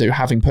wanted to,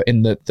 having put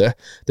in the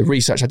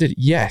research I did?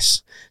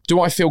 Yes. Do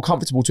I feel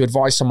comfortable to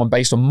advise someone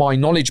based on my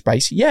knowledge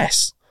base?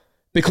 Yes.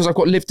 Because I've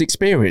got lived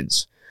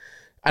experience.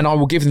 And I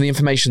will give them the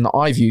information that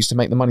I've used to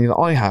make the money that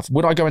I have.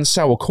 Would I go and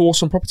sell a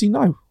course on property?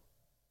 No.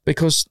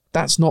 Because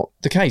that's not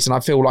the case. And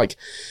I feel like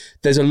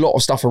there's a lot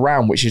of stuff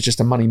around which is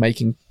just a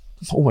money-making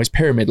almost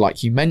pyramid,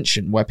 like you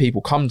mentioned, where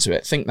people come to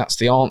it, think that's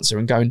the answer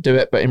and go and do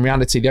it. But in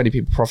reality, the only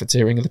people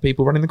profiteering are the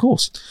people running the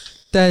course.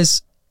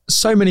 There's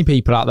so many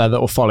people out there that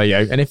will follow you.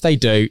 And if they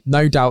do,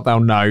 no doubt they'll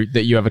know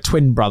that you have a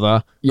twin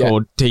brother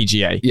called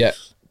TGA. Yeah.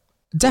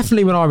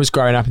 Definitely when I was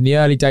growing up in the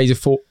early days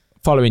of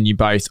following you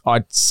both,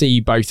 I'd see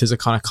you both as a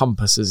kind of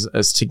compass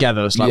as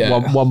together. It's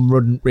like one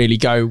wouldn't really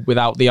go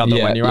without the other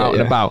when you're out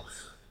and about.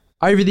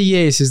 Over the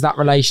years, has that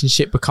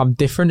relationship become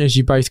different as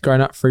you both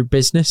grown up through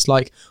business?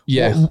 Like,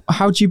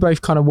 how do you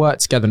both kind of work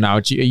together now?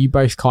 Are you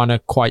both kind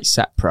of quite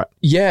separate?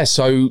 Yeah,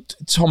 so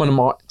Tom and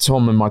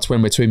my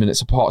twin were 2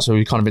 minutes apart, so we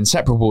were kind of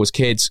inseparable as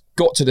kids.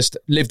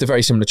 Lived a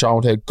very similar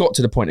childhood, got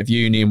to the point of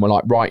uni, and we're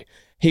like, right,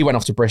 he went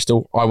off to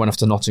Bristol, I went off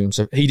to Nottingham.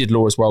 So he did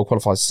law as well,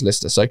 qualified as a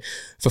solicitor. So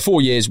for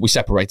 4 years, we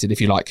separated, if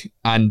you like.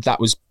 And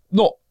that was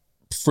not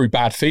through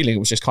bad feeling. It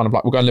was just kind of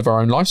like, we're going to live our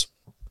own lives.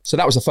 So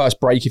that was the first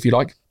break, if you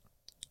like.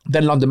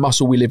 Then London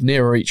Muscle, we live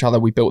nearer each other.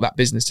 We built that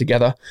business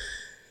together.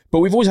 But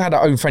we've always had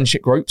our own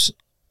friendship groups,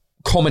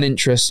 common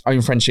interests,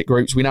 own friendship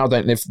groups. We now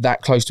don't live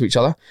that close to each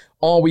other.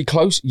 Are we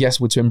close? Yes,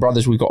 we're twin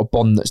brothers. We've got a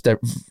bond that's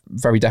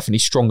very definitely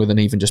stronger than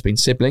even just being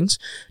siblings.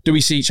 Do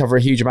we see each other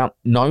a huge amount?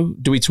 No.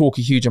 Do we talk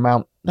a huge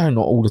amount? No,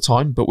 not all the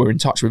time, but we're in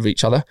touch with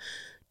each other.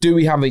 Do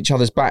we have each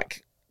other's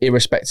back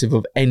irrespective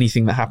of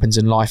anything that happens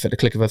in life at the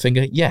click of a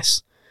finger?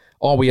 Yes.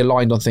 Are we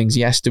aligned on things?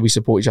 Yes. Do we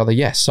support each other?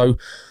 Yes. So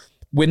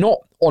we're not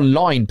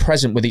online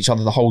present with each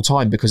other the whole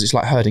time because it's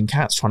like herding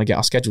cats trying to get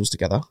our schedules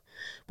together.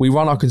 We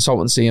run our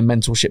consultancy and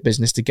mentorship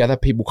business together.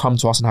 People come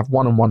to us and have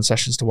one-on-one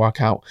sessions to work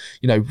out,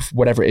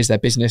 whatever it is, their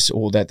business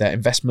or their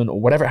investment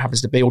or whatever it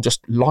happens to be, or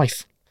just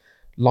life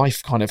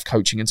kind of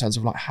coaching in terms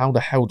of like, how the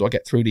hell do I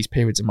get through these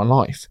periods in my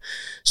life?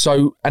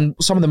 So, and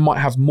some of them might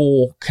have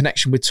more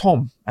connection with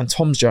Tom and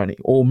Tom's journey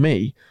or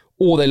me,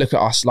 or they look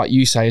at us, like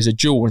you say, as a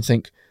dual and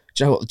think,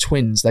 do you know what, the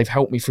twins, they've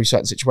helped me through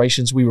certain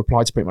situations. We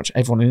reply to pretty much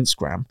everyone on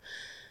Instagram.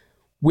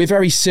 We're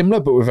very similar,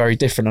 but we're very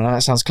different. And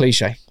that sounds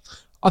cliche.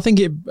 I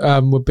think it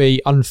would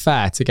be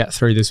unfair to get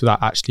through this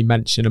without actually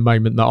mentioning a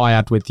moment that I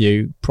had with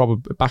you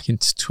probably back in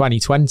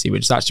 2020,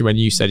 which is actually when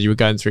you said you were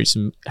going through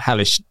some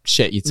hellish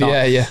shit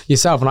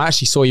yourself. And I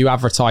actually saw you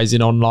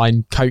advertising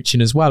online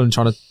coaching as well and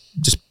trying to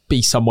just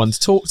be someone to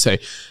talk to.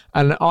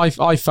 And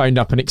I phoned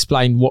up and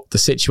explained what the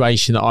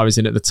situation that I was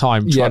in at the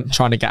time,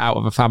 trying to get out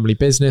of a family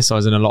business. I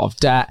was in a lot of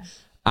debt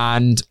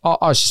and I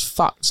was just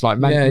fucked. Like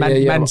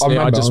mentally,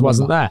 I just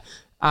wasn't there.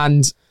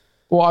 And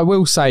what I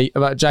will say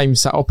about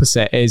James, that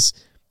opposite is,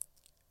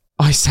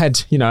 I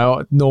said,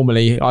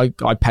 normally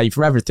I pay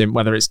for everything,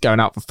 whether it's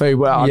going out for food.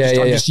 Well, I'm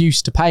just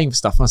used to paying for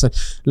stuff. And I said,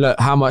 look,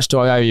 how much do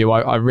I owe you?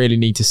 I really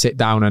need to sit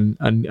down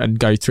and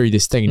go through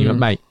this thing. And you went,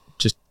 mate,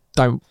 just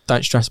don't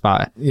stress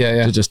about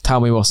it. So just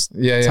tell me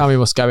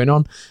what's going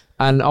on.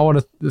 And I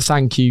want to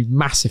thank you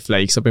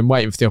massively because I've been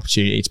waiting for the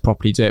opportunity to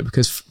properly do it,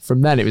 because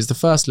from then it was the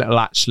first little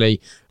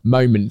actually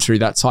moment through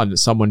that time that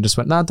someone just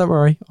went, no, don't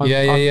worry.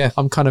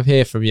 I'm kind of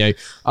here from you,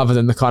 other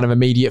than the kind of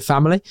immediate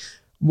family.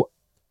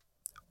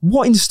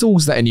 What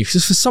installs that in you?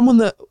 Because for someone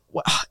that,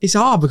 it's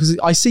hard because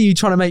I see you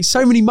trying to make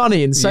so many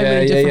money in so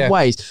many different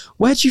ways.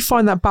 Where do you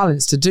find that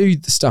balance to do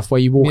the stuff where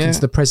you walk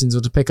into the prisons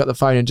or to pick up the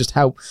phone and just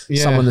help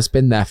someone that's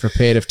been there for a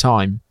period of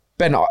time?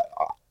 Ben,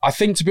 I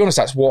think, to be honest,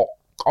 that's what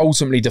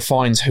ultimately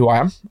defines who I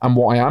am and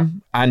what I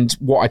am and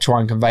what I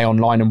try and convey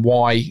online, and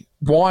why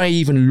I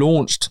even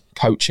launched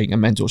coaching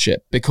and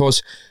mentorship.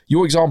 Because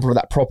your example of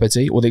that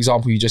property, or the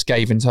example you just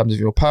gave in terms of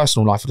your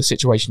personal life or the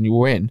situation you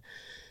were in,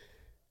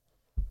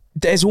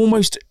 there's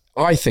almost,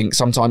 I think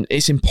sometimes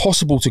it's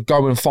impossible to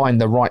go and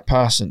find the right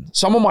person.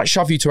 Someone might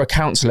shove you to a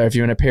counsellor if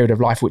you're in a period of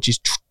life which is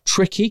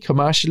tricky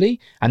commercially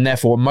and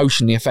therefore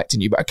emotionally affecting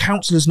you. But a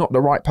counsellor's not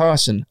the right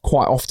person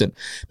quite often,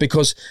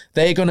 because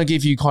they're going to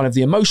give you kind of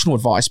the emotional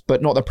advice,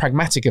 but not the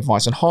pragmatic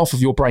advice. And half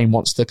of your brain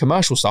wants the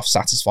commercial stuff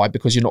satisfied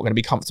because you're not going to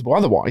be comfortable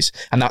otherwise.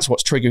 And that's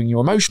what's triggering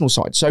your emotional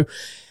side. So,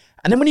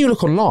 and then when you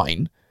look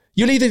online,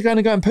 you're either going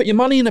to go and put your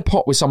money in a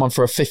pot with someone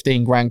for a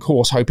 15 grand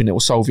course, hoping it will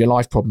solve your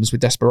life problems with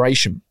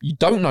desperation. You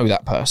don't know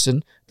that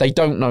person. They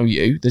don't know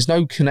you. There's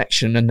no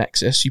connection and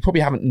nexus. You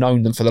probably haven't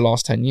known them for the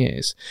last 10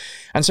 years.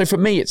 And so for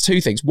me, it's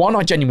two things. One,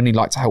 I genuinely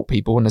like to help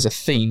people. And there's a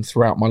theme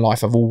throughout my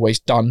life. I've always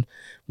done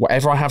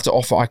whatever I have to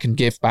offer, I can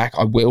give back.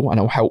 I will, and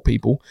I'll help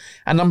people.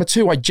 And number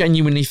two, I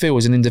genuinely feel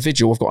as an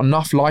individual, I've got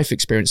enough life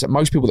experience that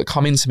most people that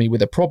come into me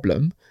with a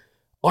problem,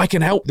 I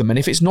can help them. And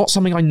if it's not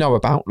something I know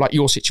about, like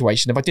your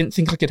situation, if I didn't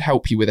think I could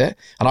help you with it,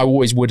 and I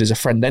always would as a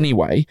friend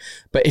anyway,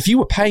 but if you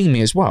were paying me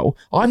as well,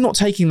 I'm not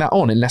taking that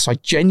on unless I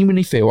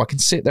genuinely feel I can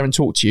sit there and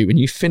talk to you and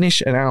you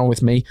finish an hour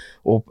with me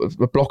or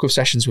a block of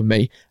sessions with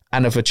me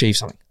and have achieved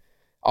something.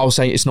 I'll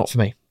say it's not for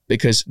me,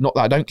 because not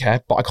that I don't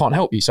care, but I can't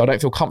help you. So I don't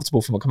feel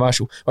comfortable from a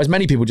commercial. Whereas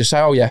many people just say,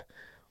 oh yeah,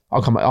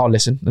 I'll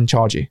listen and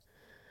charge you.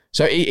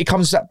 So it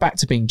comes back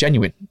to being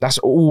genuine. That's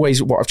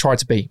always what I've tried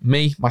to be,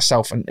 me,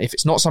 myself. And if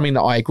it's not something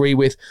that I agree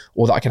with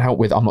or that I can help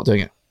with, I'm not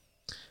doing it.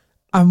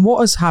 And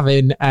what has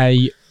having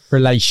a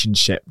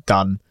relationship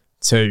done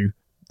to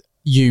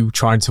you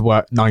trying to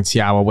work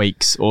 90-hour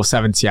weeks or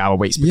 70-hour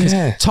weeks? Because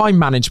time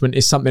management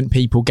is something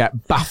people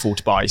get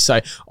baffled by.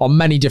 So on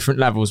many different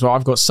levels, where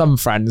I've got some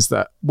friends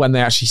that when they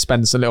actually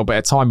spend a little bit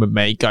of time with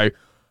me go,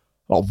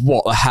 oh,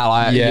 what the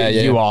hell?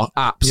 You are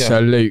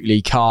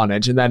absolutely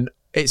carnage. And then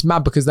it's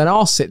mad, because then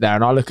I'll sit there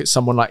and I'll look at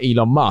someone like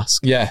Elon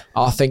Musk.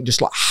 I'll think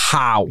just like,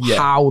 how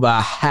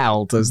the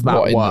hell does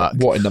that work?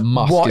 What in the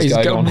Musk is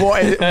going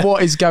on?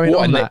 What is going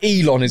on there? What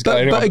in the Elon is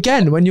going on? But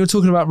again, when you're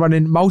talking about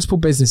running multiple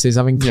businesses,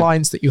 having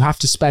clients that you have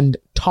to spend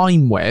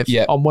time with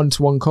on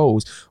one-to-one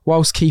calls,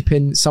 whilst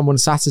keeping someone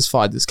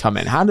satisfied that's come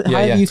in, how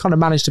do you kind of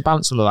manage to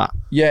balance all of that?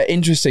 Yeah,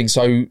 interesting.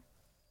 So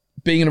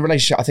being in a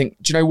relationship, I think,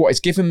 do you know what? It's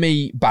given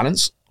me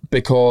balance,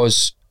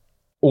 because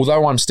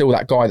although I'm still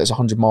that guy that's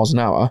 100 miles an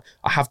hour,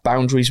 I have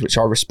boundaries which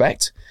I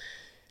respect.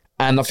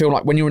 And I feel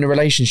like when you're in a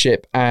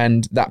relationship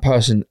and that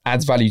person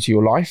adds value to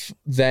your life,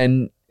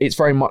 then it's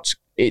very much,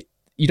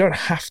 you don't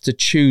have to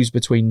choose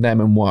between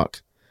them and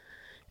work.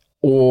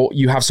 or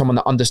you have someone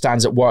that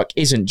understands that work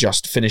isn't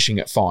just finishing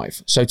at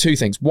 5. So 2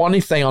 things. One,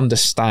 if they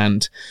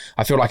understand,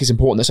 I feel like it's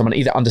important that someone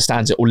either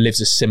understands it or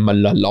lives a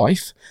similar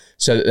life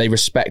so that they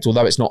respect,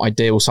 although it's not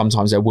ideal,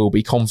 sometimes there will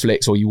be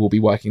conflicts or you will be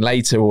working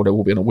later or there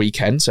will be on a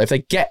weekend. So if they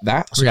get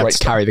that, you have to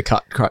carry the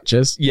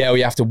crutches. Yeah, or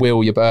you have to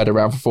wheel your bird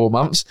around for 4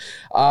 months.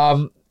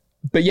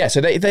 But yeah, so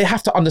they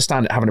have to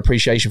understand it, have an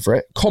appreciation for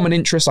it. Common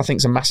interest, I think,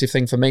 is a massive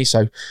thing for me.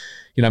 So,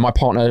 you know, my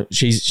partner,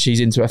 she's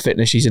into her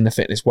fitness. She's in the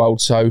fitness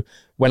world. So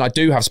when I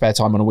do have spare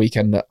time on a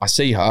weekend that I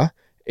see her,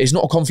 it's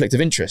not a conflict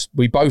of interest.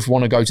 We both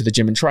want to go to the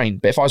gym and train.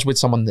 But if I was with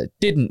someone that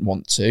didn't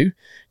want to,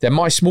 then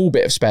my small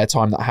bit of spare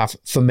time that I have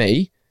for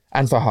me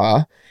and for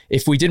her,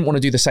 if we didn't want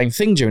to do the same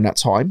thing during that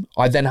time,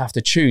 I then have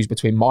to choose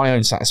between my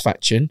own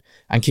satisfaction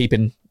and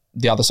keeping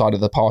the other side of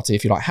the party,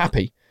 if you like,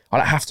 happy. I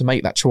don't have to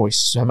make that choice,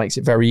 so it makes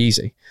it very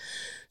easy.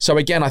 So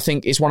again, I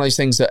think it's one of those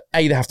things that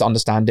A, they have to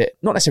understand it,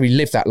 not necessarily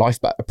live that life,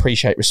 but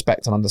appreciate,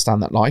 respect and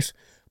understand that life.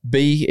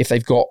 B, if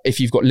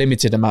you've got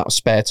limited amount of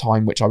spare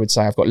time, which I would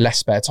say I've got less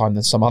spare time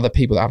than some other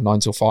people that have 9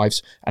 till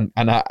 5s and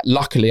are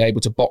luckily able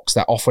to box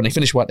that off. When they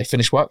finish work, they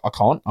finish work. I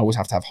can't. I always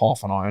have to have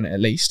half an eye on it at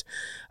least.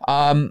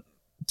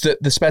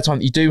 The spare time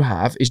that you do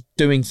have is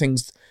doing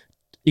things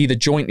either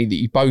jointly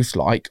that you both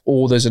like,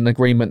 or there's an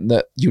agreement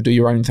that you'll do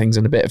your own things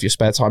in a bit of your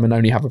spare time and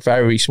only have a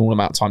very small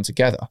amount of time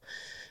together.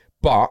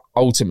 But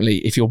ultimately,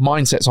 if your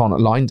mindsets aren't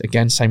aligned,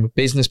 again, same with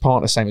business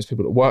partners, same as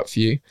people that work for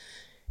you,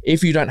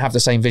 if you don't have the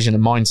same vision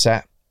and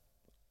mindset,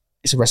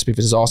 it's a recipe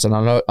for disaster. And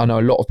I know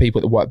a lot of people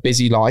that work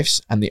busy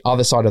lives, and the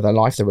other side of their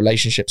life, the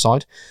relationship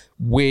side,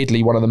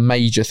 weirdly, one of the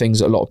major things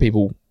that a lot of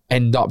people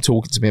end up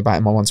talking to me about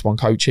in my one-to-one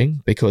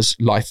coaching, because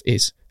life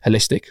is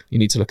holistic. You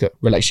need to look at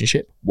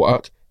relationship,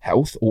 work,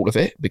 health, all of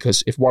it,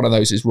 because if one of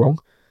those is wrong,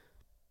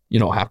 you're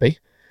not happy.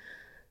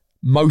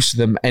 Most of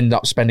them end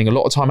up spending a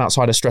lot of time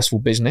outside a stressful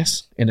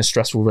business in a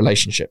stressful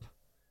relationship.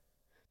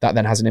 That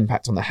then has an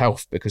impact on their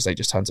health because they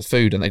just turn to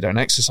food and they don't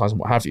exercise and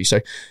what have you. So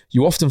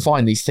you often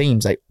find these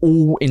themes, they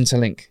all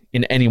interlink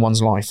in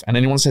anyone's life. And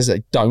anyone says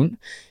they don't.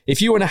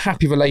 If you're in a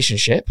happy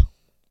relationship,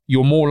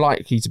 you're more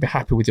likely to be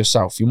happy with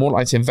yourself. You're more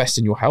likely to invest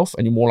in your health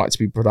and you're more likely to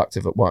be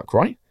productive at work,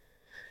 right?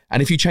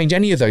 And if you change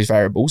any of those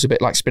variables, a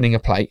bit like spinning a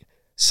plate,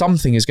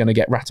 something is going to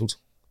get rattled.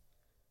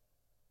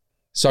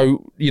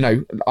 So, you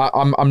know,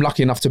 I'm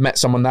lucky enough to have met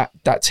someone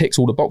that ticks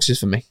all the boxes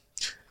for me.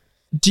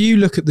 Do you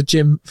look at the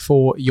gym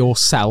for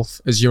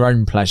yourself as your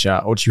own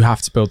pleasure, or do you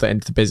have to build that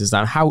into the business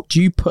now? How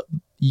do you put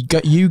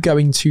you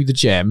going to the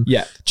gym?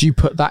 Yeah. Do you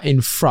put that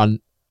in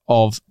front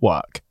of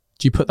work?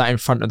 Do you put that in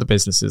front of the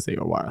businesses that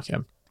you're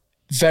working?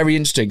 Very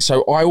interesting.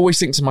 So I always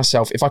think to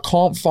myself, if I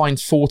can't find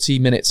 40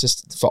 minutes,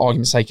 just for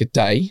argument's sake, a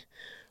day,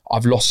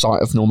 I've lost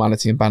sight of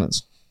normality and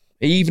balance.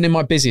 Even in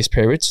my busiest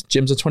periods,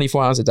 gyms are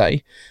 24 hours a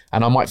day,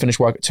 and I might finish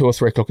work at 2 or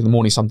 3 o'clock in the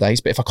morning some days.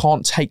 But if I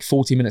can't take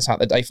 40 minutes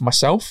out of the day for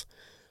myself,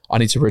 I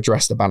need to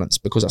redress the balance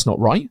because that's not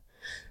right.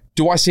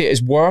 Do I see it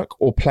as work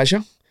or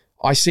pleasure?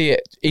 I see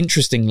it,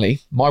 interestingly,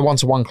 my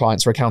one-to-one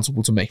clients are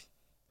accountable to me.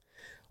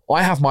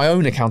 I have my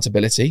own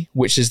accountability,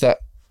 which is that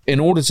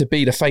in order to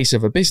be the face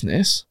of a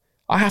business,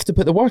 I have to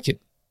put the work in.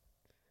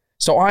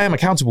 So I am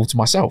accountable to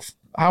myself.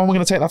 How am I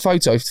going to take that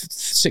photo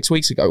 6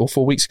 weeks ago or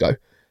 4 weeks ago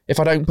if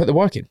I don't put the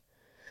work in?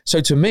 So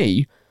to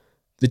me,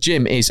 the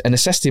gym is a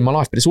necessity in my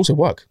life, but it's also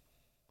work.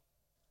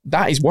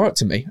 That is work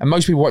to me. And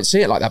most people won't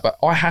see it like that, but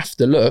I have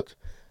to look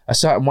a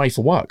certain way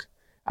for work.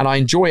 And I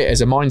enjoy it as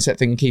a mindset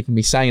thing and keeping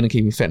me sane and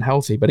keeping me fit and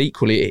healthy. But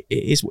equally,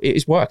 it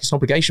is work. It's an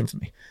obligation for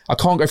me. I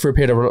can't go through a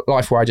period of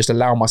life where I just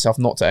allow myself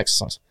not to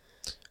exercise.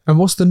 And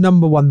what's the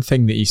number one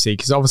thing that you see?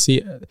 Because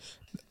obviously,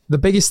 the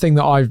biggest thing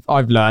that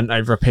I've learned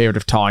over a period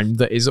of time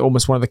that is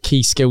almost one of the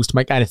key skills to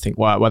make anything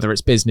work, whether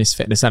it's business,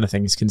 fitness,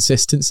 anything, is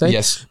consistency.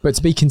 Yes. But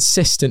to be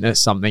consistent at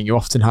something, you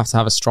often have to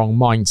have a strong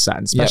mindset,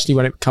 and especially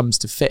when it comes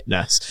to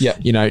fitness. Yeah.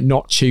 You know,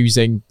 not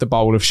choosing the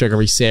bowl of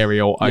sugary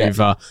cereal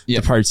over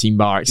the protein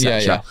bar,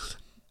 etc.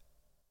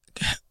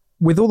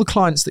 With all the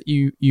clients that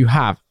you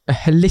have,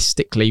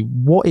 holistically,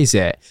 what is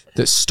it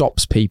that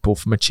stops people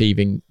from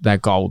achieving their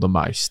goal the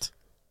most?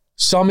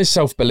 Some is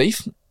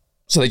self-belief.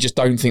 So they just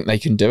don't think they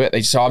can do it.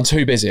 They just say, I'm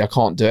too busy, I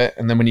can't do it.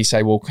 And then when you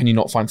say, well, can you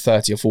not find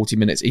 30 or 40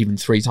 minutes even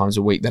 3 times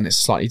a week? Then it's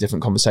a slightly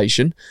different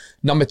conversation.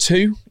 Number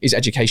 2 is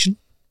education.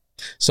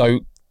 So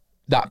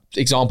that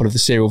example of the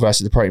cereal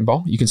versus the protein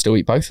bar, you can still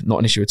eat both, not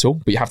an issue at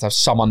all, but you have to have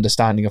some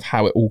understanding of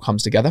how it all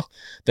comes together.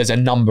 There's a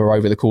number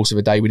over the course of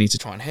a day we need to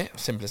try and hit,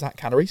 simple as that,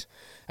 calories.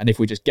 And if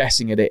we're just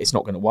guessing at it, it's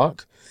not going to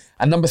work.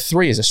 And number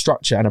 3 is a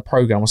structure and a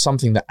program or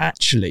something that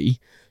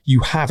actually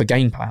you have a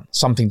game plan,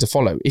 something to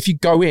follow. If you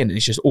go in and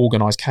it's just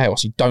organized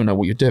chaos, you don't know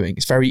what you're doing,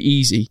 it's very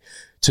easy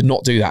to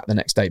not do that the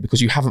next day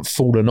because you haven't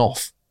fallen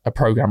off a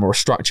program or a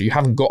structure. You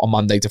haven't got a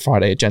Monday to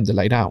Friday agenda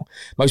laid out.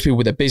 Most people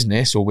with a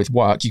business or with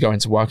work, you go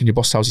into work and your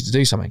boss tells you to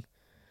do something.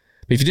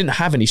 But if you didn't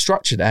have any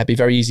structure there, it'd be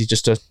very easy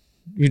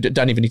you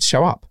don't even need to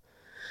show up.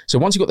 So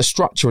once you've got the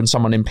structure and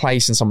someone in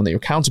place and someone that you're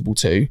accountable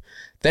to,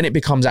 then it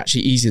becomes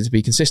actually easier to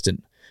be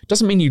consistent.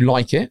 Doesn't mean you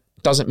like it.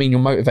 Doesn't mean you're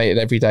motivated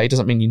every day,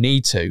 doesn't mean you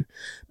need to.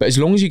 But as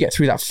long as you get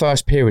through that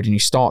first period and you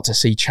start to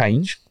see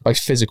change, both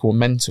physical and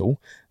mental,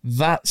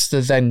 that's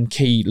the then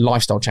key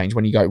lifestyle change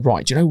when you go,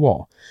 right, do you know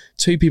what?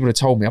 2 people have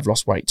told me I've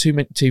lost weight. 2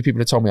 people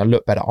have told me I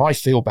look better. I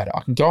feel better.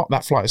 I can go up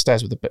that flight of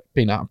stairs with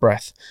being out of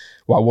breath.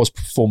 Well, I was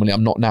formerly,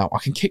 I'm not now. I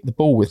can kick the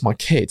ball with my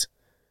kid.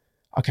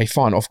 Okay,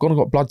 fine. I've gone and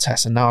got blood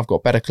tests and now I've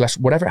got better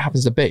cholesterol. Whatever it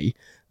happens to be,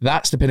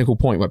 that's the pinnacle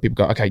point where people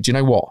go, okay, do you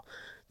know what?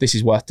 This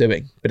is worth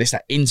doing. But it's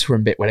that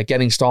interim bit where they're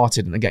getting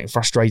started and they're getting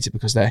frustrated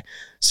because they're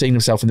seeing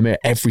themselves in the mirror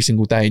every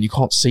single day and you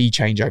can't see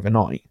change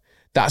overnight.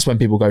 That's when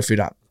people go through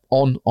that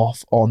on,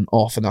 off.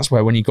 And that's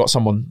where when you've got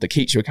someone that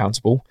keeps you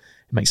accountable,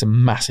 it makes a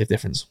massive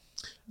difference.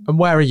 And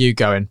where are you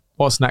going?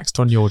 What's next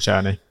on your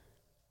journey?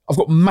 I've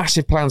got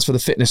massive plans for the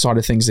fitness side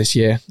of things this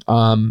year.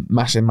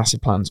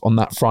 Massive plans on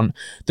that front.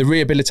 The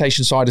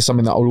rehabilitation side is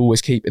something that I'll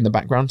always keep in the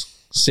background.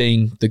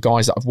 Seeing the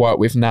guys that I've worked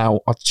with now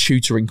are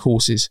tutoring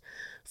courses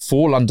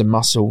for London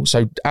Muscle.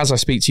 So as I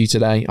speak to you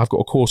today, I've got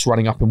a course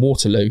running up in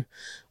Waterloo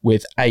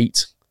with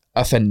 8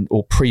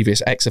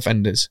 previous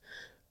ex-offenders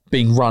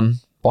being run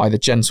by the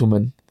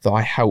gentleman that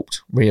I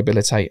helped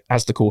rehabilitate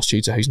as the course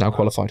tutor who's now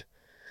qualified.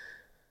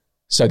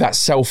 So that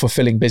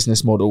self-fulfilling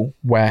business model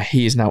where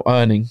he is now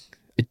earning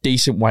a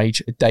decent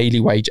wage, a daily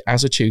wage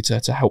as a tutor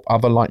to help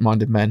other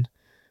like-minded men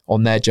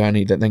on their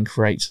journey that then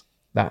creates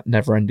that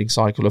never-ending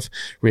cycle of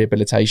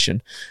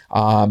rehabilitation.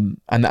 And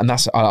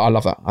that's, I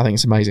love that. I think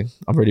it's amazing.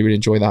 I really, really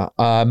enjoy that.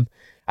 And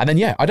then,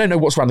 yeah, I don't know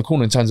what's around the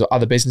corner in terms of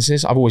other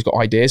businesses. I've always got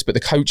ideas, but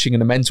the coaching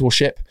and the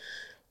mentorship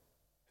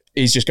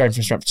is just going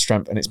from strength to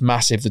strength and it's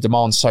massive. The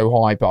demand's so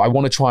high, but I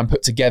want to try and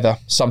put together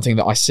something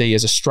that I see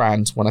as a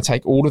strand when I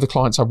take all of the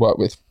clients I work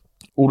with,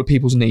 all the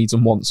people's needs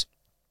and wants,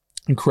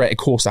 and create a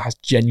course that has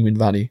genuine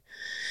value.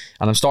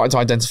 And I'm starting to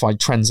identify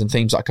trends and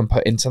themes that I can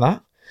put into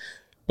that.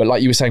 But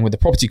like you were saying with the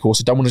property course,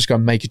 I don't want to just go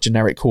and make a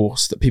generic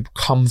course that people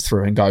come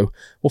through and go,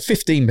 well,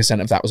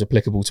 15% of that was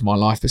applicable to my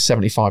life, but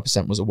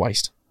 75% was a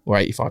waste or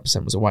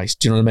 85% was a waste.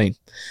 Do you know what I mean?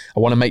 I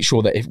want to make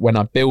sure that when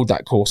I build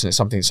that course and it's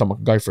something that someone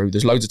can go through,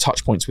 there's loads of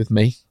touch points with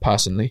me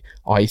personally,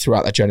 i.e.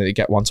 throughout that journey they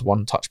get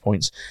one-to-one touch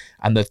points.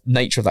 And the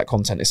nature of that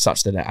content is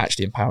such that it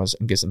actually empowers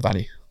and gives them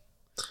value.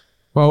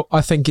 Well,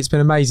 I think it's been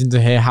amazing to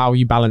hear how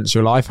you balance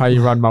your life, how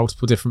you run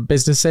multiple different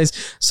businesses,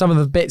 some of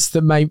the bits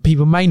that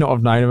people may not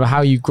have known about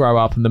how you grow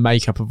up and the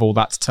makeup of all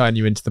that to turn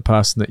you into the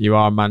person that you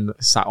are, man,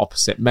 that sat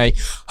opposite me.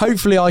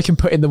 Hopefully I can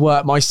put in the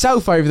work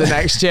myself over the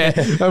next year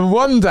and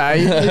one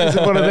day,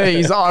 one of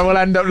these, I will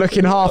end up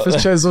looking half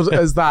as chiseled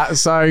as that.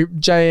 So,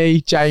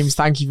 James,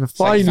 thank you for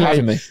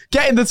finally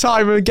getting the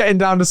time and getting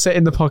down to sit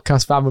in the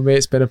podcast van with me.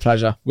 It's been a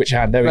pleasure. Which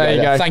hand? There we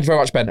go. Thank you very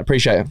much, Ben.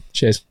 Appreciate it.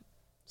 Cheers.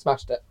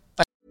 Smashed it.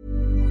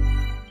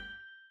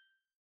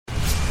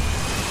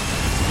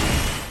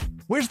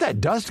 Where's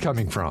that dust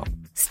coming from?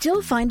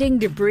 Still finding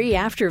debris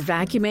after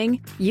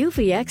vacuuming?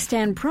 Eufy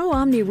X10 Pro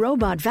Omni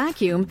Robot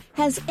Vacuum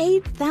has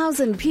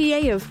 8,000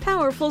 PA of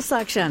powerful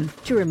suction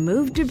to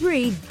remove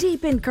debris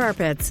deep in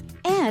carpets.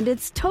 And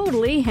it's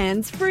totally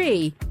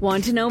hands-free.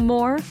 Want to know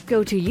more?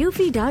 Go to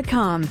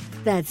eufy.com.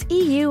 That's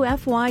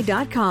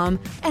EUFY.com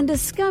and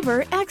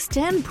discover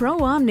X10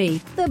 Pro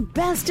Omni, the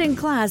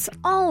best-in-class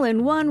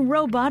all-in-one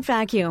robot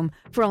vacuum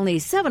for only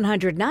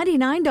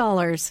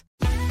 $799.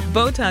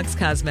 Botox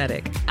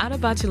Cosmetic, out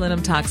of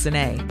botulinum toxin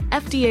A,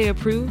 FDA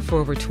approved for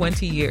over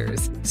 20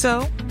 years.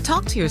 So,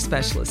 talk to your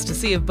specialist to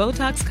see if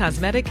Botox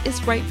Cosmetic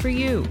is right for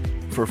you.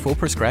 For full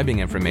prescribing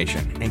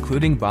information,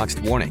 including boxed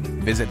warning,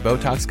 visit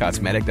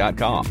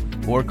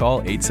BotoxCosmetic.com or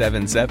call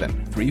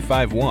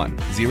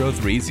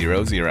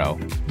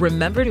 877-351-0300.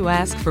 Remember to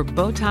ask for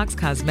Botox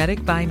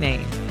Cosmetic by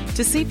name.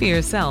 To see for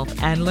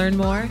yourself and learn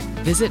more,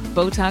 visit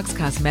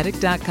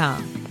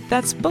BotoxCosmetic.com.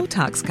 That's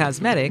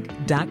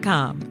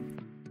BotoxCosmetic.com.